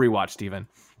we'll do a rewatch, Steven.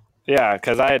 yeah,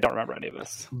 because I don't remember any of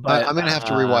this. But I'm going to have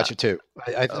to rewatch it too.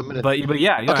 I'm gonna, But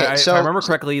yeah, Okay, if so- I remember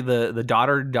correctly, the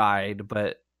daughter died,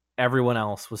 but everyone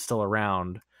else was still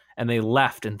around, and they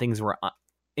left, and things were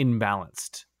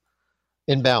imbalanced.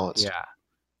 imbalanced.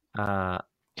 Yeah.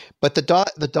 But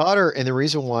the daughter, and the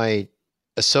reason why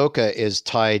Ahsoka is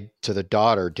tied to the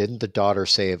daughter, didn't the daughter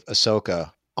save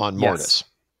Ahsoka on Yes. Mortis.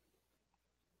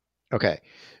 Okay.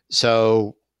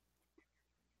 So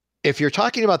if you're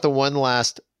talking about the one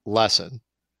last lesson,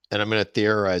 and I'm going to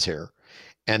theorize here,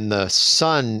 and the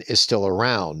sun is still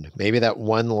around, maybe that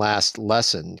one last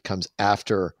lesson comes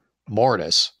after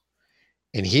Mortis,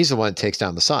 and he's the one that takes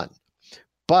down the sun.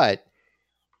 But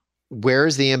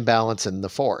where's the imbalance in the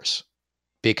Force?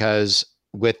 Because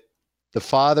with the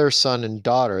father, son, and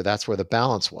daughter, that's where the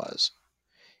balance was.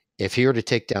 If he were to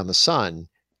take down the sun,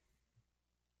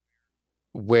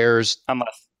 where's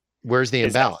the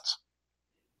imbalance?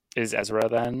 Is Ezra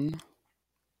then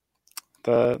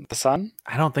the sun?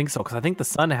 I don't think so, because I think the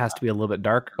sun has to be a little bit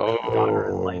darker. The daughter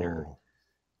is lighter.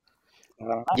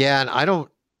 Yeah, and I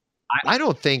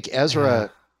don't think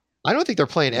Ezra. I don't think they're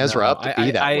playing Ezra up to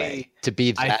be that way. To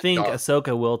be that I think dark.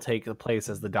 Ahsoka will take the place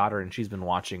as the daughter, and she's been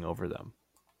watching over them.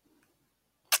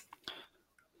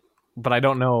 But I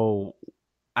don't know.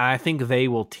 I think they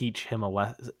will teach him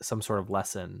some sort of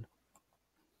lesson.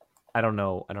 I don't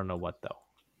know. I don't know what though.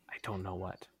 I don't know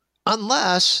what.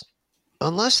 Unless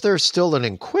there's still an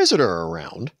Inquisitor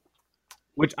around.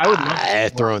 Which I would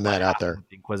love throwing that out there.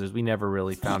 Inquisitors. We never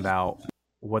really found out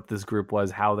what this group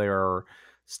was, how they are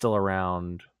still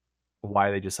around,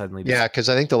 why they just suddenly. Yeah, because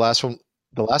I think the last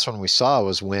one we saw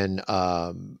was when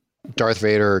Darth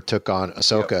Vader took on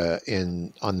Ahsoka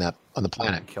on the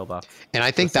planet, killed off. And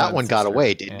I think that one got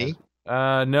away, didn't he?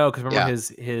 No, because remember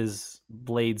his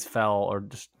blades fell or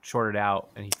just shorted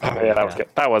out, and he. That was good.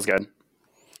 That was good.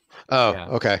 Oh,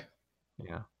 okay.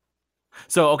 Yeah.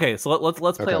 So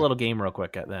let's play a little game real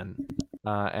quick then,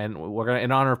 and we're gonna,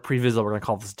 in honor of Previzzle, we're gonna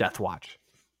call this Death Watch.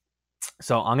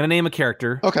 So I'm gonna name a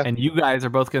character, and you guys are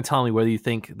both gonna tell me whether you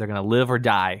think they're gonna live or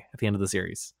die at the end of the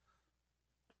series.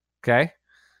 Okay,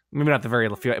 maybe not the very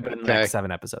few, but in the next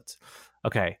 7 episodes.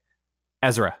 Okay,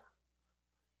 Ezra.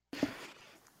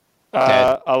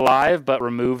 Alive but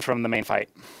removed from the main fight.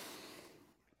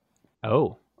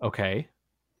 Oh, okay.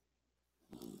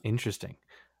 Interesting.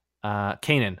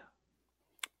 Kanan.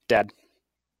 Dead.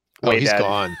 He's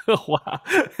gone. Wow,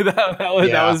 that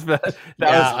was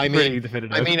pretty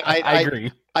definitive. I mean, I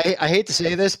agree. I hate to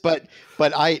say this, but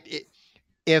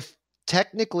if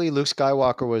technically Luke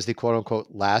Skywalker was the quote unquote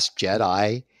last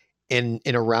Jedi in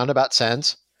a roundabout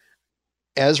sense,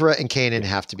 Ezra and Kanan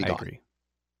have to be gone. I agree.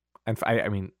 And I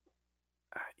mean,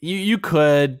 you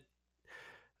could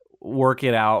work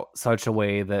it out such a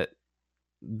way that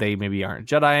they maybe aren't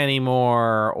Jedi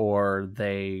anymore, or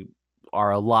they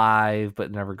are alive but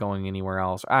never going anywhere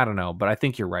else. I don't know, but I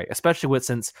think you're right, especially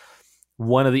since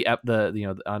one of the on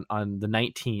the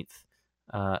 19th,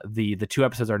 the 2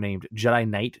 episodes are named Jedi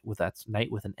Night with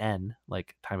an N,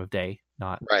 like time of day,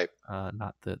 not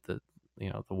the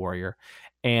warrior,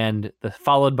 and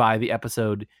followed by the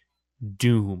episode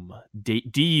Doom,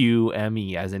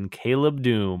 Dume, as in Caleb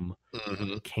Doom,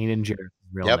 Kanan Jarrus's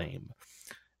real name.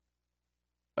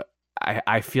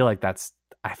 I feel like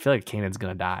Kanan's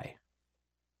gonna die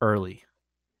early.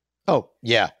 Oh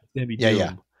yeah, it's gonna be Doom.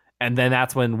 Yeah. And then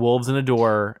that's when Wolves in a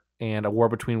Door and A War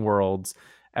Between Worlds.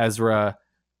 Ezra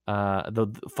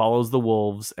follows the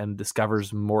wolves and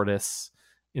discovers Mortis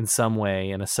in some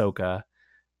way, and Ahsoka,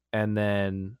 and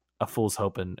then A Fool's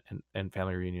Hope and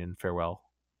Family Reunion, Farewell,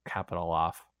 cap it all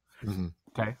off.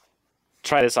 Okay,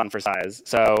 try this on for size.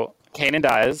 So Kanan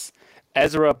dies.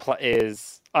 Ezra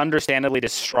is understandably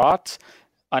distraught,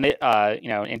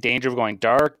 in danger of going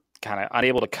dark, kind of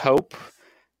unable to cope.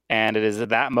 And it is at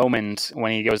that moment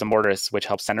when he goes to Mortis, which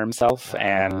helps center himself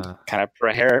and kind of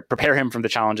prepare him from the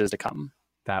challenges to come.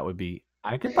 That would be.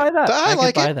 I could buy that. I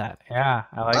could buy that. Yeah,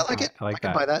 I like it. I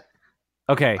can buy that.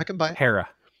 Okay, I can buy it. Hera.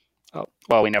 Oh,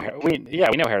 well, we know Hera. We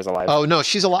know Hera's alive. Oh no,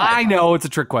 she's alive. I know it's a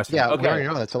trick question. Yeah, okay. we already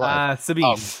know that's alive.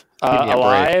 Sabine,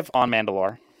 alive on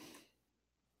Mandalore.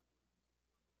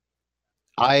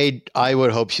 I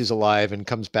would hope she's alive and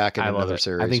comes back in another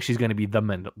series. I think she's going to be the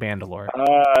Mandalore.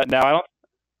 No, I don't.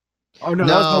 Oh no,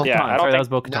 that was Bo-Katan. Yeah, that was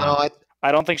Bo-Katan. No,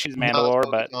 I don't think she's Mandalore,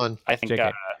 but I think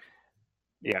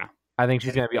yeah. I think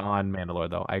she's going to be on Mandalore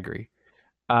though. I agree.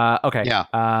 Okay.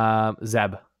 Yeah.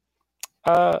 Zeb.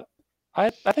 I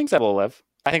think Zeb will live.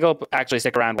 I think he'll actually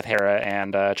stick around with Hera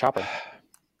and Chopper.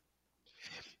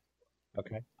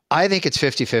 Okay. I think it's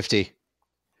 50-50.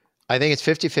 I think it's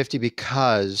 50-50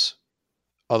 because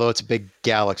although it's a big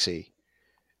galaxy,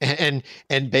 and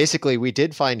basically we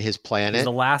did find his planet. He's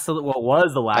the last of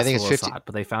was the last. I think it's 50,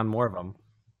 but they found more of them.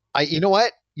 You know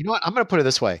what? I'm going to put it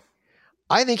this way.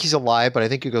 I think he's alive, but I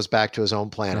think he goes back to his own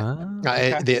planet.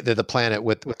 Okay. The planet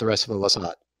with the rest of the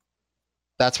Lasat.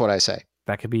 That's what I say.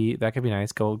 That could be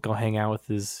nice. Go hang out with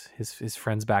his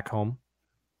friends back home.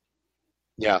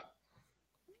 Yeah.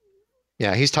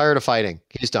 Yeah, he's tired of fighting.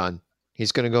 He's done.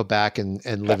 He's going to go back and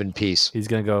live in peace. He's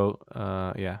gonna go.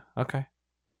 Yeah. Okay.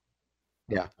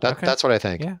 Yeah, Okay. that's what I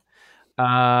think. Yeah.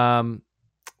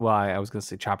 Well, I was gonna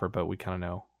say Chopper, but we kind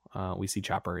of know. We see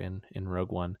Chopper in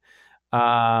Rogue One.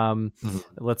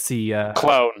 Let's see.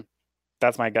 Clone.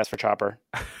 That's my guess for Chopper.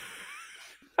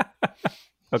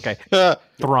 Okay.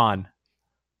 Thrawn.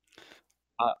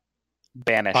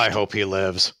 Banished. I hope he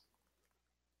lives.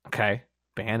 Okay.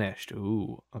 Banished.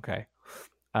 Ooh. Okay.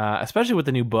 Especially with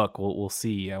the new book, we'll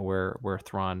see where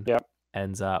Thrawn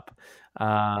ends up.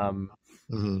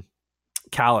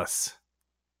 Callus.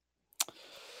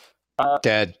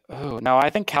 Dead. Oh no, I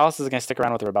think Callus is going to stick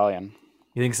around with the rebellion.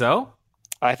 You think so?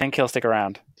 I think he'll stick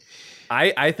around.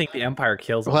 I think the Empire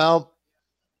kills him. Well,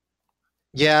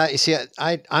 yeah. You see,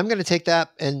 I'm going to take that,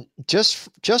 and just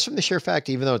from the sheer fact,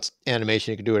 even though it's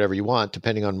animation, you can do whatever you want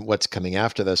depending on what's coming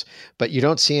after this. But you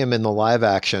don't see him in the live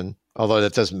action, although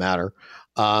that doesn't matter.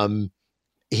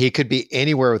 He could be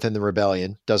anywhere within the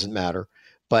rebellion, doesn't matter.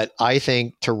 But I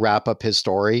think to wrap up his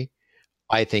story,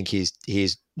 I think he's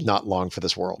not long for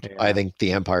this world. Yeah. I think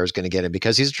the Empire is going to get him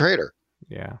because he's a traitor.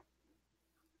 Yeah.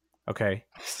 Okay.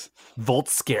 Volt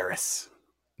Scaris.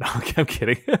 No, I'm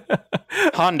kidding.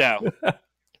 Hondo.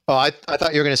 Oh, I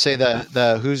thought you were going to say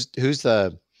the who's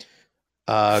the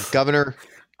governor.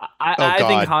 I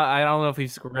think I don't know if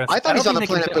he's. I thought he's on the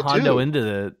planet Hondo Batuu. into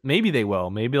the. Maybe they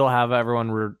will. Maybe they'll have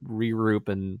everyone regroup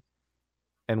and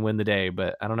win the day.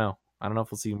 But I don't know. I don't know if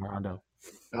we'll see Hondo.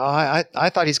 Oh, I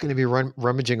thought he's going to be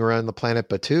rummaging around the planet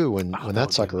Batuu when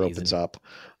that sucker opens up.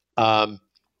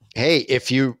 Hey, if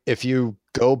you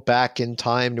go back in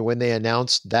time to when they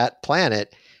announced that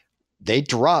planet, they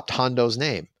dropped Hondo's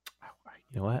name.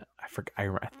 You know what? I forgot. I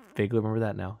vaguely remember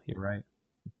that now. You're right.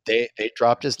 They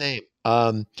dropped his name.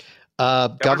 Governor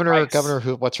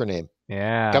who? What's her name?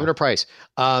 Yeah, Governor Price.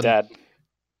 Dead.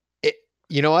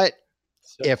 You know what?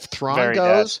 If Thrawn Very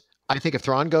goes, I think if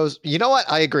Thrawn goes, you know what?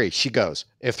 I agree. She goes.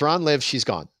 If Thrawn lives, she's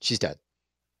gone. She's dead.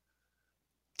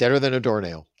 Deader than a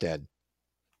doornail. Dead.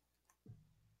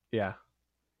 Yeah.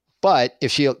 But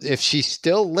if she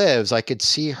still lives, I could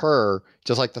see her,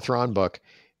 just like the Thrawn book,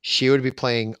 she would be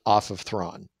playing off of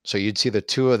Thrawn. So you'd see the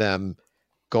two of them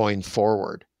going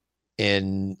forward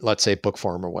in, let's say, book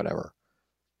form or whatever.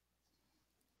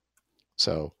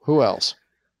 So who else?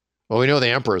 Well, we know the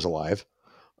Emperor's alive.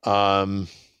 Or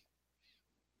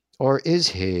is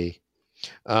he?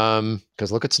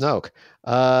 Because look at Snoke.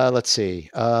 Let's see.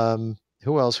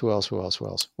 Who else?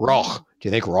 Rauch. Do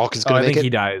you think Rauch is going to make it? I think he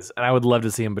dies, and I would love to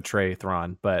see him betray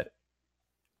Thrawn. But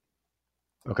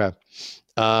okay.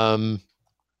 I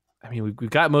mean, we've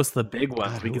got most of the big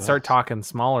ones. God, we who can start else? talking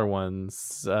smaller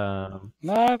ones. No,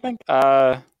 I think.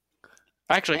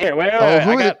 Actually, here, wait.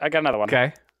 I got another one.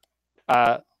 Okay.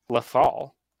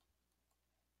 Lothal.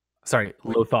 Sorry,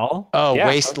 Lothal. Oh, Yeah.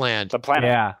 Wasteland. The planet.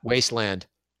 Yeah, Wasteland.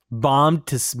 bombed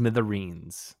to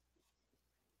smithereens.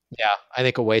 Yeah, I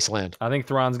think a Wasteland. I think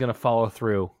Thrawn's gonna follow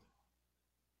through.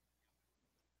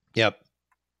 Yep.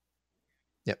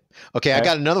 Okay, I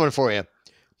got another one for you.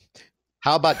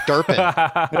 How about Durpin?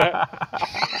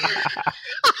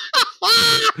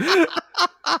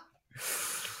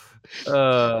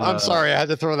 I'm sorry, I had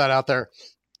to throw that out there.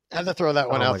 I had to throw that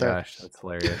one out there. Oh my gosh, that's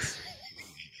hilarious.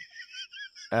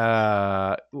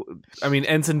 I mean,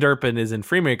 Ensign Durpin is in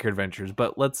Freemaker Adventures,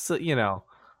 but let's Yeah,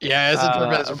 as a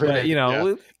Durpin, but,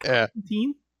 yeah.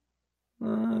 Constantine?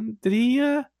 Did he?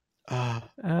 I'm Uh,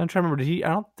 trying to remember. Did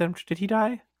he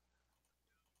die?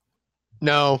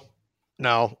 no,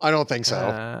 I don't think so.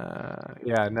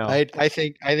 Yeah, no. I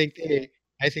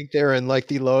think they're in like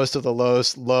the lowest of the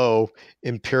lowest low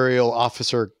Imperial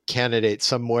officer candidate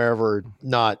somewhere ever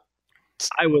not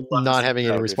I would love not to see having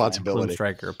that any would be fine. responsibility. Plume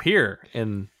Striker appear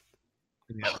in.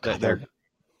 Oh, God,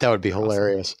 that would be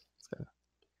hilarious.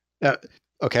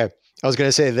 Okay, I was going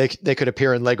to say they could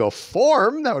appear in Lego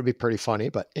form. That would be pretty funny.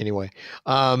 But anyway,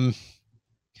 who's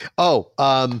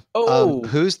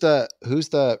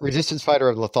the resistance fighter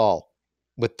of Lothal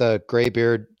with the gray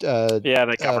beard? Yeah,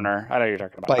 the governor. I know what you're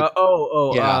talking about. Like-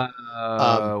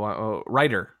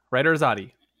 Ryder Zadi.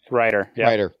 Writer. Yeah.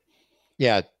 Writer.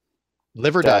 Yeah,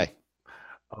 live or Dead. die.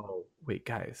 Oh wait,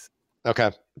 guys. Okay.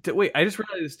 Wait, I just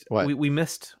realized What? we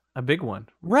missed a big one.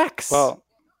 Rex. Well,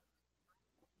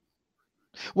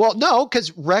 no,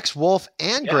 because Rex, Wolf,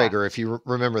 and Yeah. Gregor, if you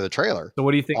remember the trailer, so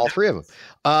what do you think? all three of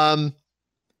them.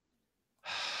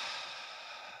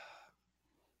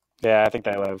 Yeah, I think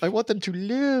they live. I want them to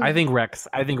live. I think Rex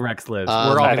lives. Um,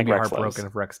 We're all I gonna think be Rex heartbroken lives.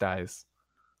 if Rex dies.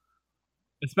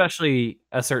 Especially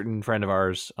a certain friend of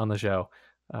ours on the show,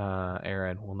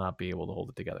 Aaron, will not be able to hold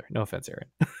it together. No offense, Aaron.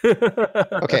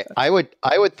 Okay, I would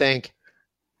think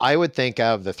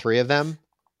out of the three of them,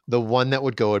 The one that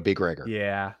would go would be Gregor.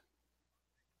 Yeah.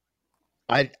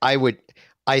 I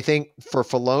think for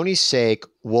Filoni's sake,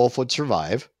 Wolf would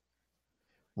survive.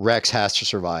 Rex has to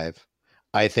survive.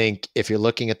 I think if you're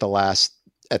looking at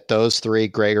those three,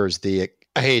 Gregor's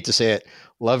I hate to say it,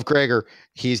 love Gregor.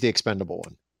 He's the expendable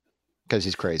one because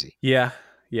he's crazy. Yeah.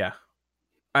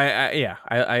 I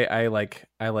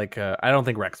don't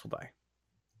think Rex will die.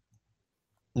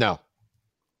 No.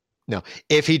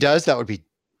 If he does, that would be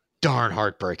darn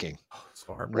heartbreaking.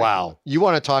 So heartbreaking. Wow. You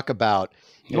want to talk about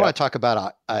a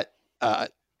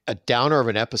downer of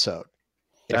an episode.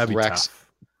 That'd If be Rex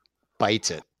tough.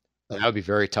 bites it, that would be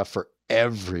very tough for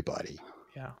everybody.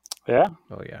 Yeah. Yeah.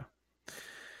 Oh yeah.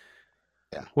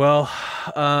 Yeah. Well,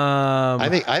 I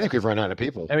think we've run out of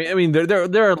people. I mean,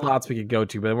 there are lots we could go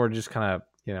to, but we're just kind of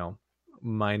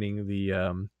mining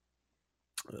the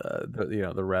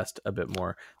rest a bit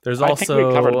more. There's I think also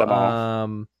we covered them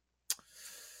all.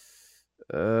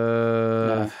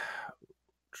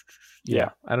 Yeah,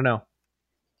 I don't know.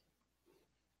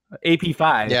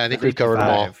 AP5. Yeah, I think we've covered them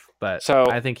all. But So-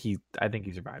 I think he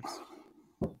survives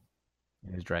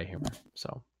in his dry humor.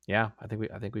 So yeah, I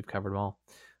think we've covered them all.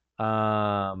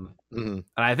 Mhm. And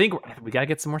I think we gotta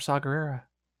get some more Saw Gerrera.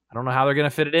 I don't know how they're gonna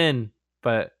fit it in,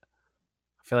 but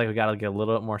I feel like we gotta get a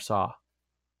little bit more Saw.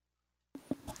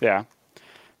 Yeah.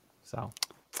 So,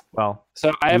 well,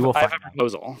 So I have will a find out.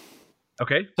 proposal.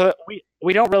 okay. So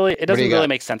we don't really. It do doesn't you really got?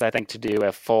 make sense, I think, to do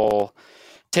a full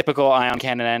typical Ion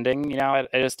Cannon ending. I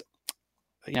just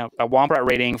a Wombat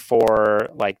rating for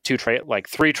like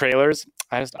three trailers.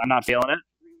 I'm not feeling it.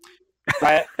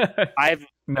 I've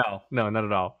No, not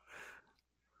at all.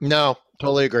 No,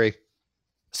 totally agree.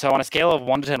 so on a scale of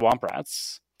 1 to 10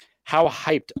 Wompats, how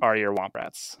hyped are your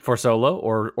Wompats? For Solo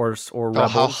or Rebels how or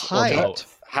hyped?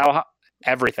 both? How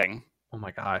everything? Oh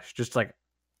my gosh, just like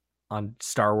on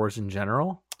Star Wars in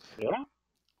general. Yeah.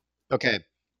 Okay.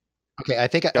 I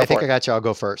think Go I for it. got you. I'll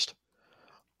go first.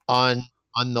 On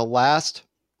the last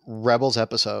Rebels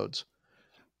episodes,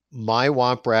 my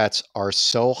Womp Rats are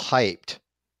so hyped.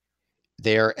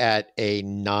 They're at a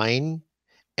 9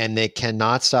 and they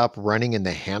cannot stop running in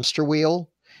the hamster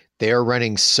wheel. They are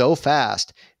running so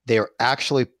fast, they are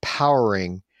actually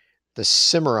powering the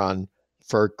Cimarron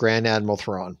for Grand Admiral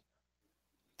Thrawn.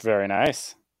 Very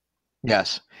nice.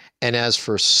 Yes. And as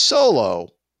for Solo,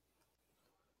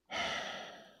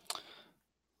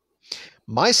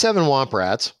 my 7 Womp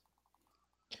Rats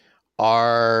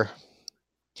are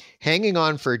hanging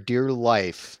on for dear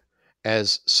life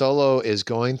as Solo is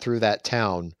going through that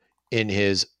town in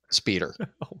his speeder.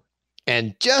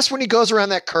 And just when he goes around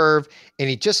that curve and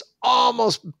he just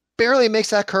almost barely makes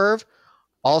that curve,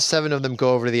 all 7 of them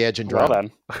go over to the edge and Well drown.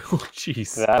 done. Oh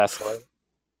jeez. That's what.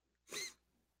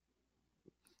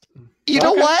 You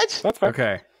know Okay. what? That's fair.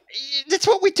 Okay. That's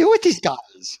what we do with these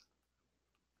guys.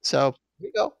 So here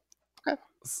you go.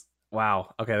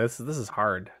 Wow. Okay. This is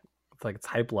hard. It's like it's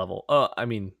hype level. I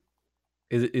mean,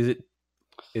 is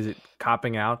it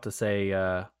copping out to say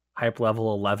hype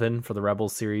level 11 for the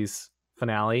Rebels series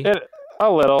finale? A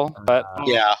little, but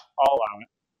Yeah. I'll allow it.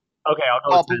 Okay, I'll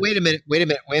go. Oh, with but 10. wait a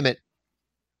minute.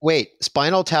 Wait,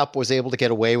 Spinal Tap was able to get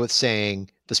away with saying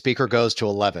the speaker goes to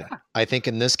 11. I think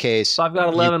in this case, So I've got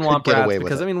you 11 could Womp get Rats away with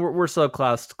because it. I mean we're so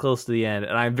close to the end,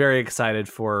 and I'm very excited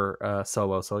for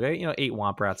Solo. So 8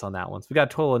 Womp Rats on that one. So we got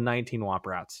a total of 19 Womp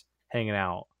Rats hanging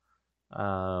out,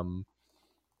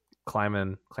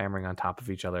 clambering on top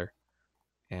of each other,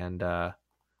 and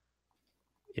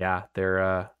yeah,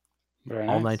 they're Very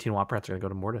all nice. 19 Womp Rats are gonna go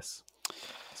to Mortis.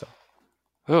 So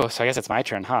Ooh, so I guess it's my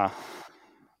turn, huh?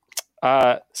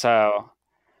 So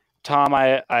Tom,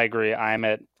 I agree. I'm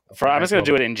just gonna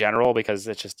do it in general because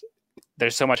it's just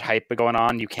there's so much hype going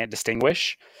on you can't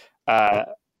distinguish. I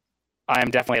am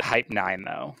definitely at hype 9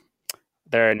 though.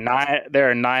 There are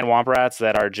 9 Womp Rats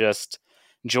that are just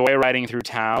joyriding through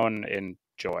town in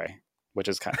joy, which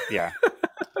is kind of yeah.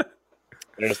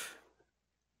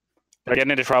 they're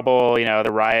getting into trouble,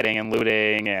 they're rioting and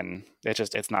looting, and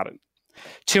it's not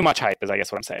too much hype, is I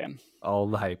guess what I'm saying. all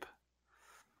the hype.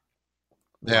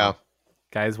 Yeah.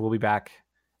 Guys, we'll be back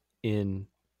in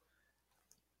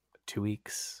 2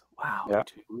 weeks. Wow, Yeah.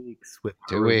 2 weeks with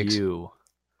 2 weeks. review.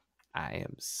 I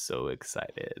am so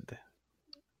excited.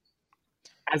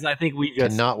 As I think we just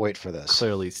Cannot wait for this.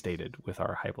 clearly stated with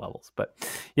our hype levels. But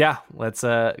yeah, let's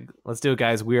do it,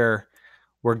 guys. We're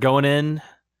going in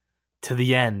to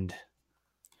the end.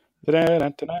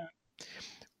 Da-da-da-da-da.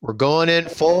 We're going in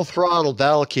full throttle.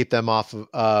 That'll keep them off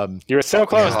of. You were so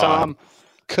close, God. Tom.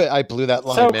 I blew that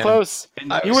line, So man. close.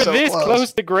 I You was were so this close.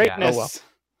 close to greatness. Oh, well.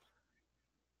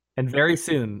 And very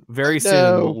soon,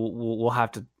 No. we'll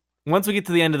have to once we get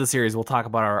to the end of the series, we'll talk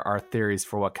about our theories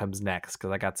for what comes next,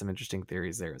 because I got some interesting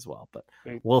theories there as well. But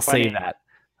we'll save that.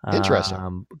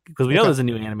 Interesting. Because we know there's a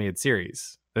new animated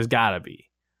series. There's got to be.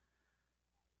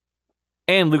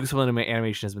 And Lucasfilm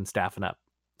Animation has been staffing up,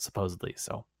 supposedly.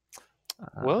 So,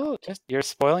 well, you're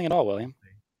spoiling it all, William.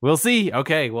 We'll see.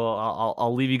 Okay, well,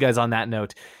 I'll leave you guys on that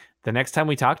note. The next time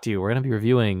we talk to you, we're going to be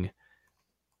reviewing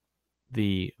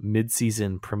the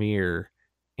mid-season premiere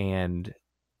and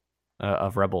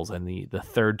of Rebels and the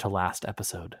third to last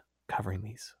episode covering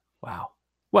these. Wow.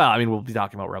 Well, I mean, we'll be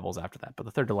talking about Rebels after that, but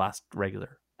the third to last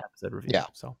regular episode review. Yeah.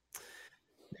 So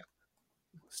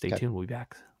stay tuned. We'll be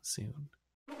back soon.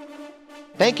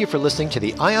 Thank you for listening to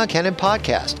the Ion Cannon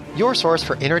Podcast, your source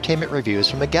for entertainment reviews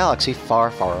from a galaxy far,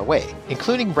 far away,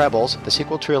 including Rebels, the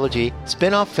sequel trilogy,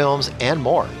 spin-off films, and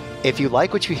more. If you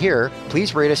like what you hear,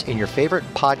 please rate us in your favorite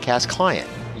podcast client.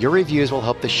 Your reviews will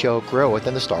help the show grow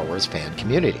within the Star Wars fan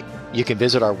community. You can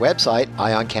visit our website,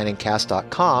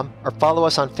 ioncanoncast.com, or follow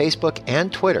us on Facebook and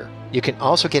Twitter. You can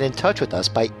also get in touch with us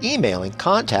by emailing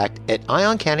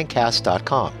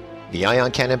contact@ioncanoncast.com. The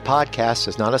Ion Cannon Podcast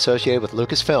is not associated with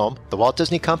Lucasfilm, the Walt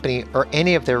Disney Company, or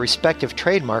any of their respective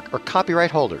trademark or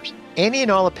copyright holders. Any and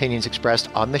all opinions expressed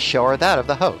on the show are that of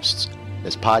the hosts.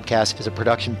 This podcast is a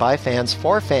production by fans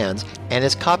for fans and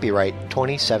is copyright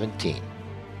 2017.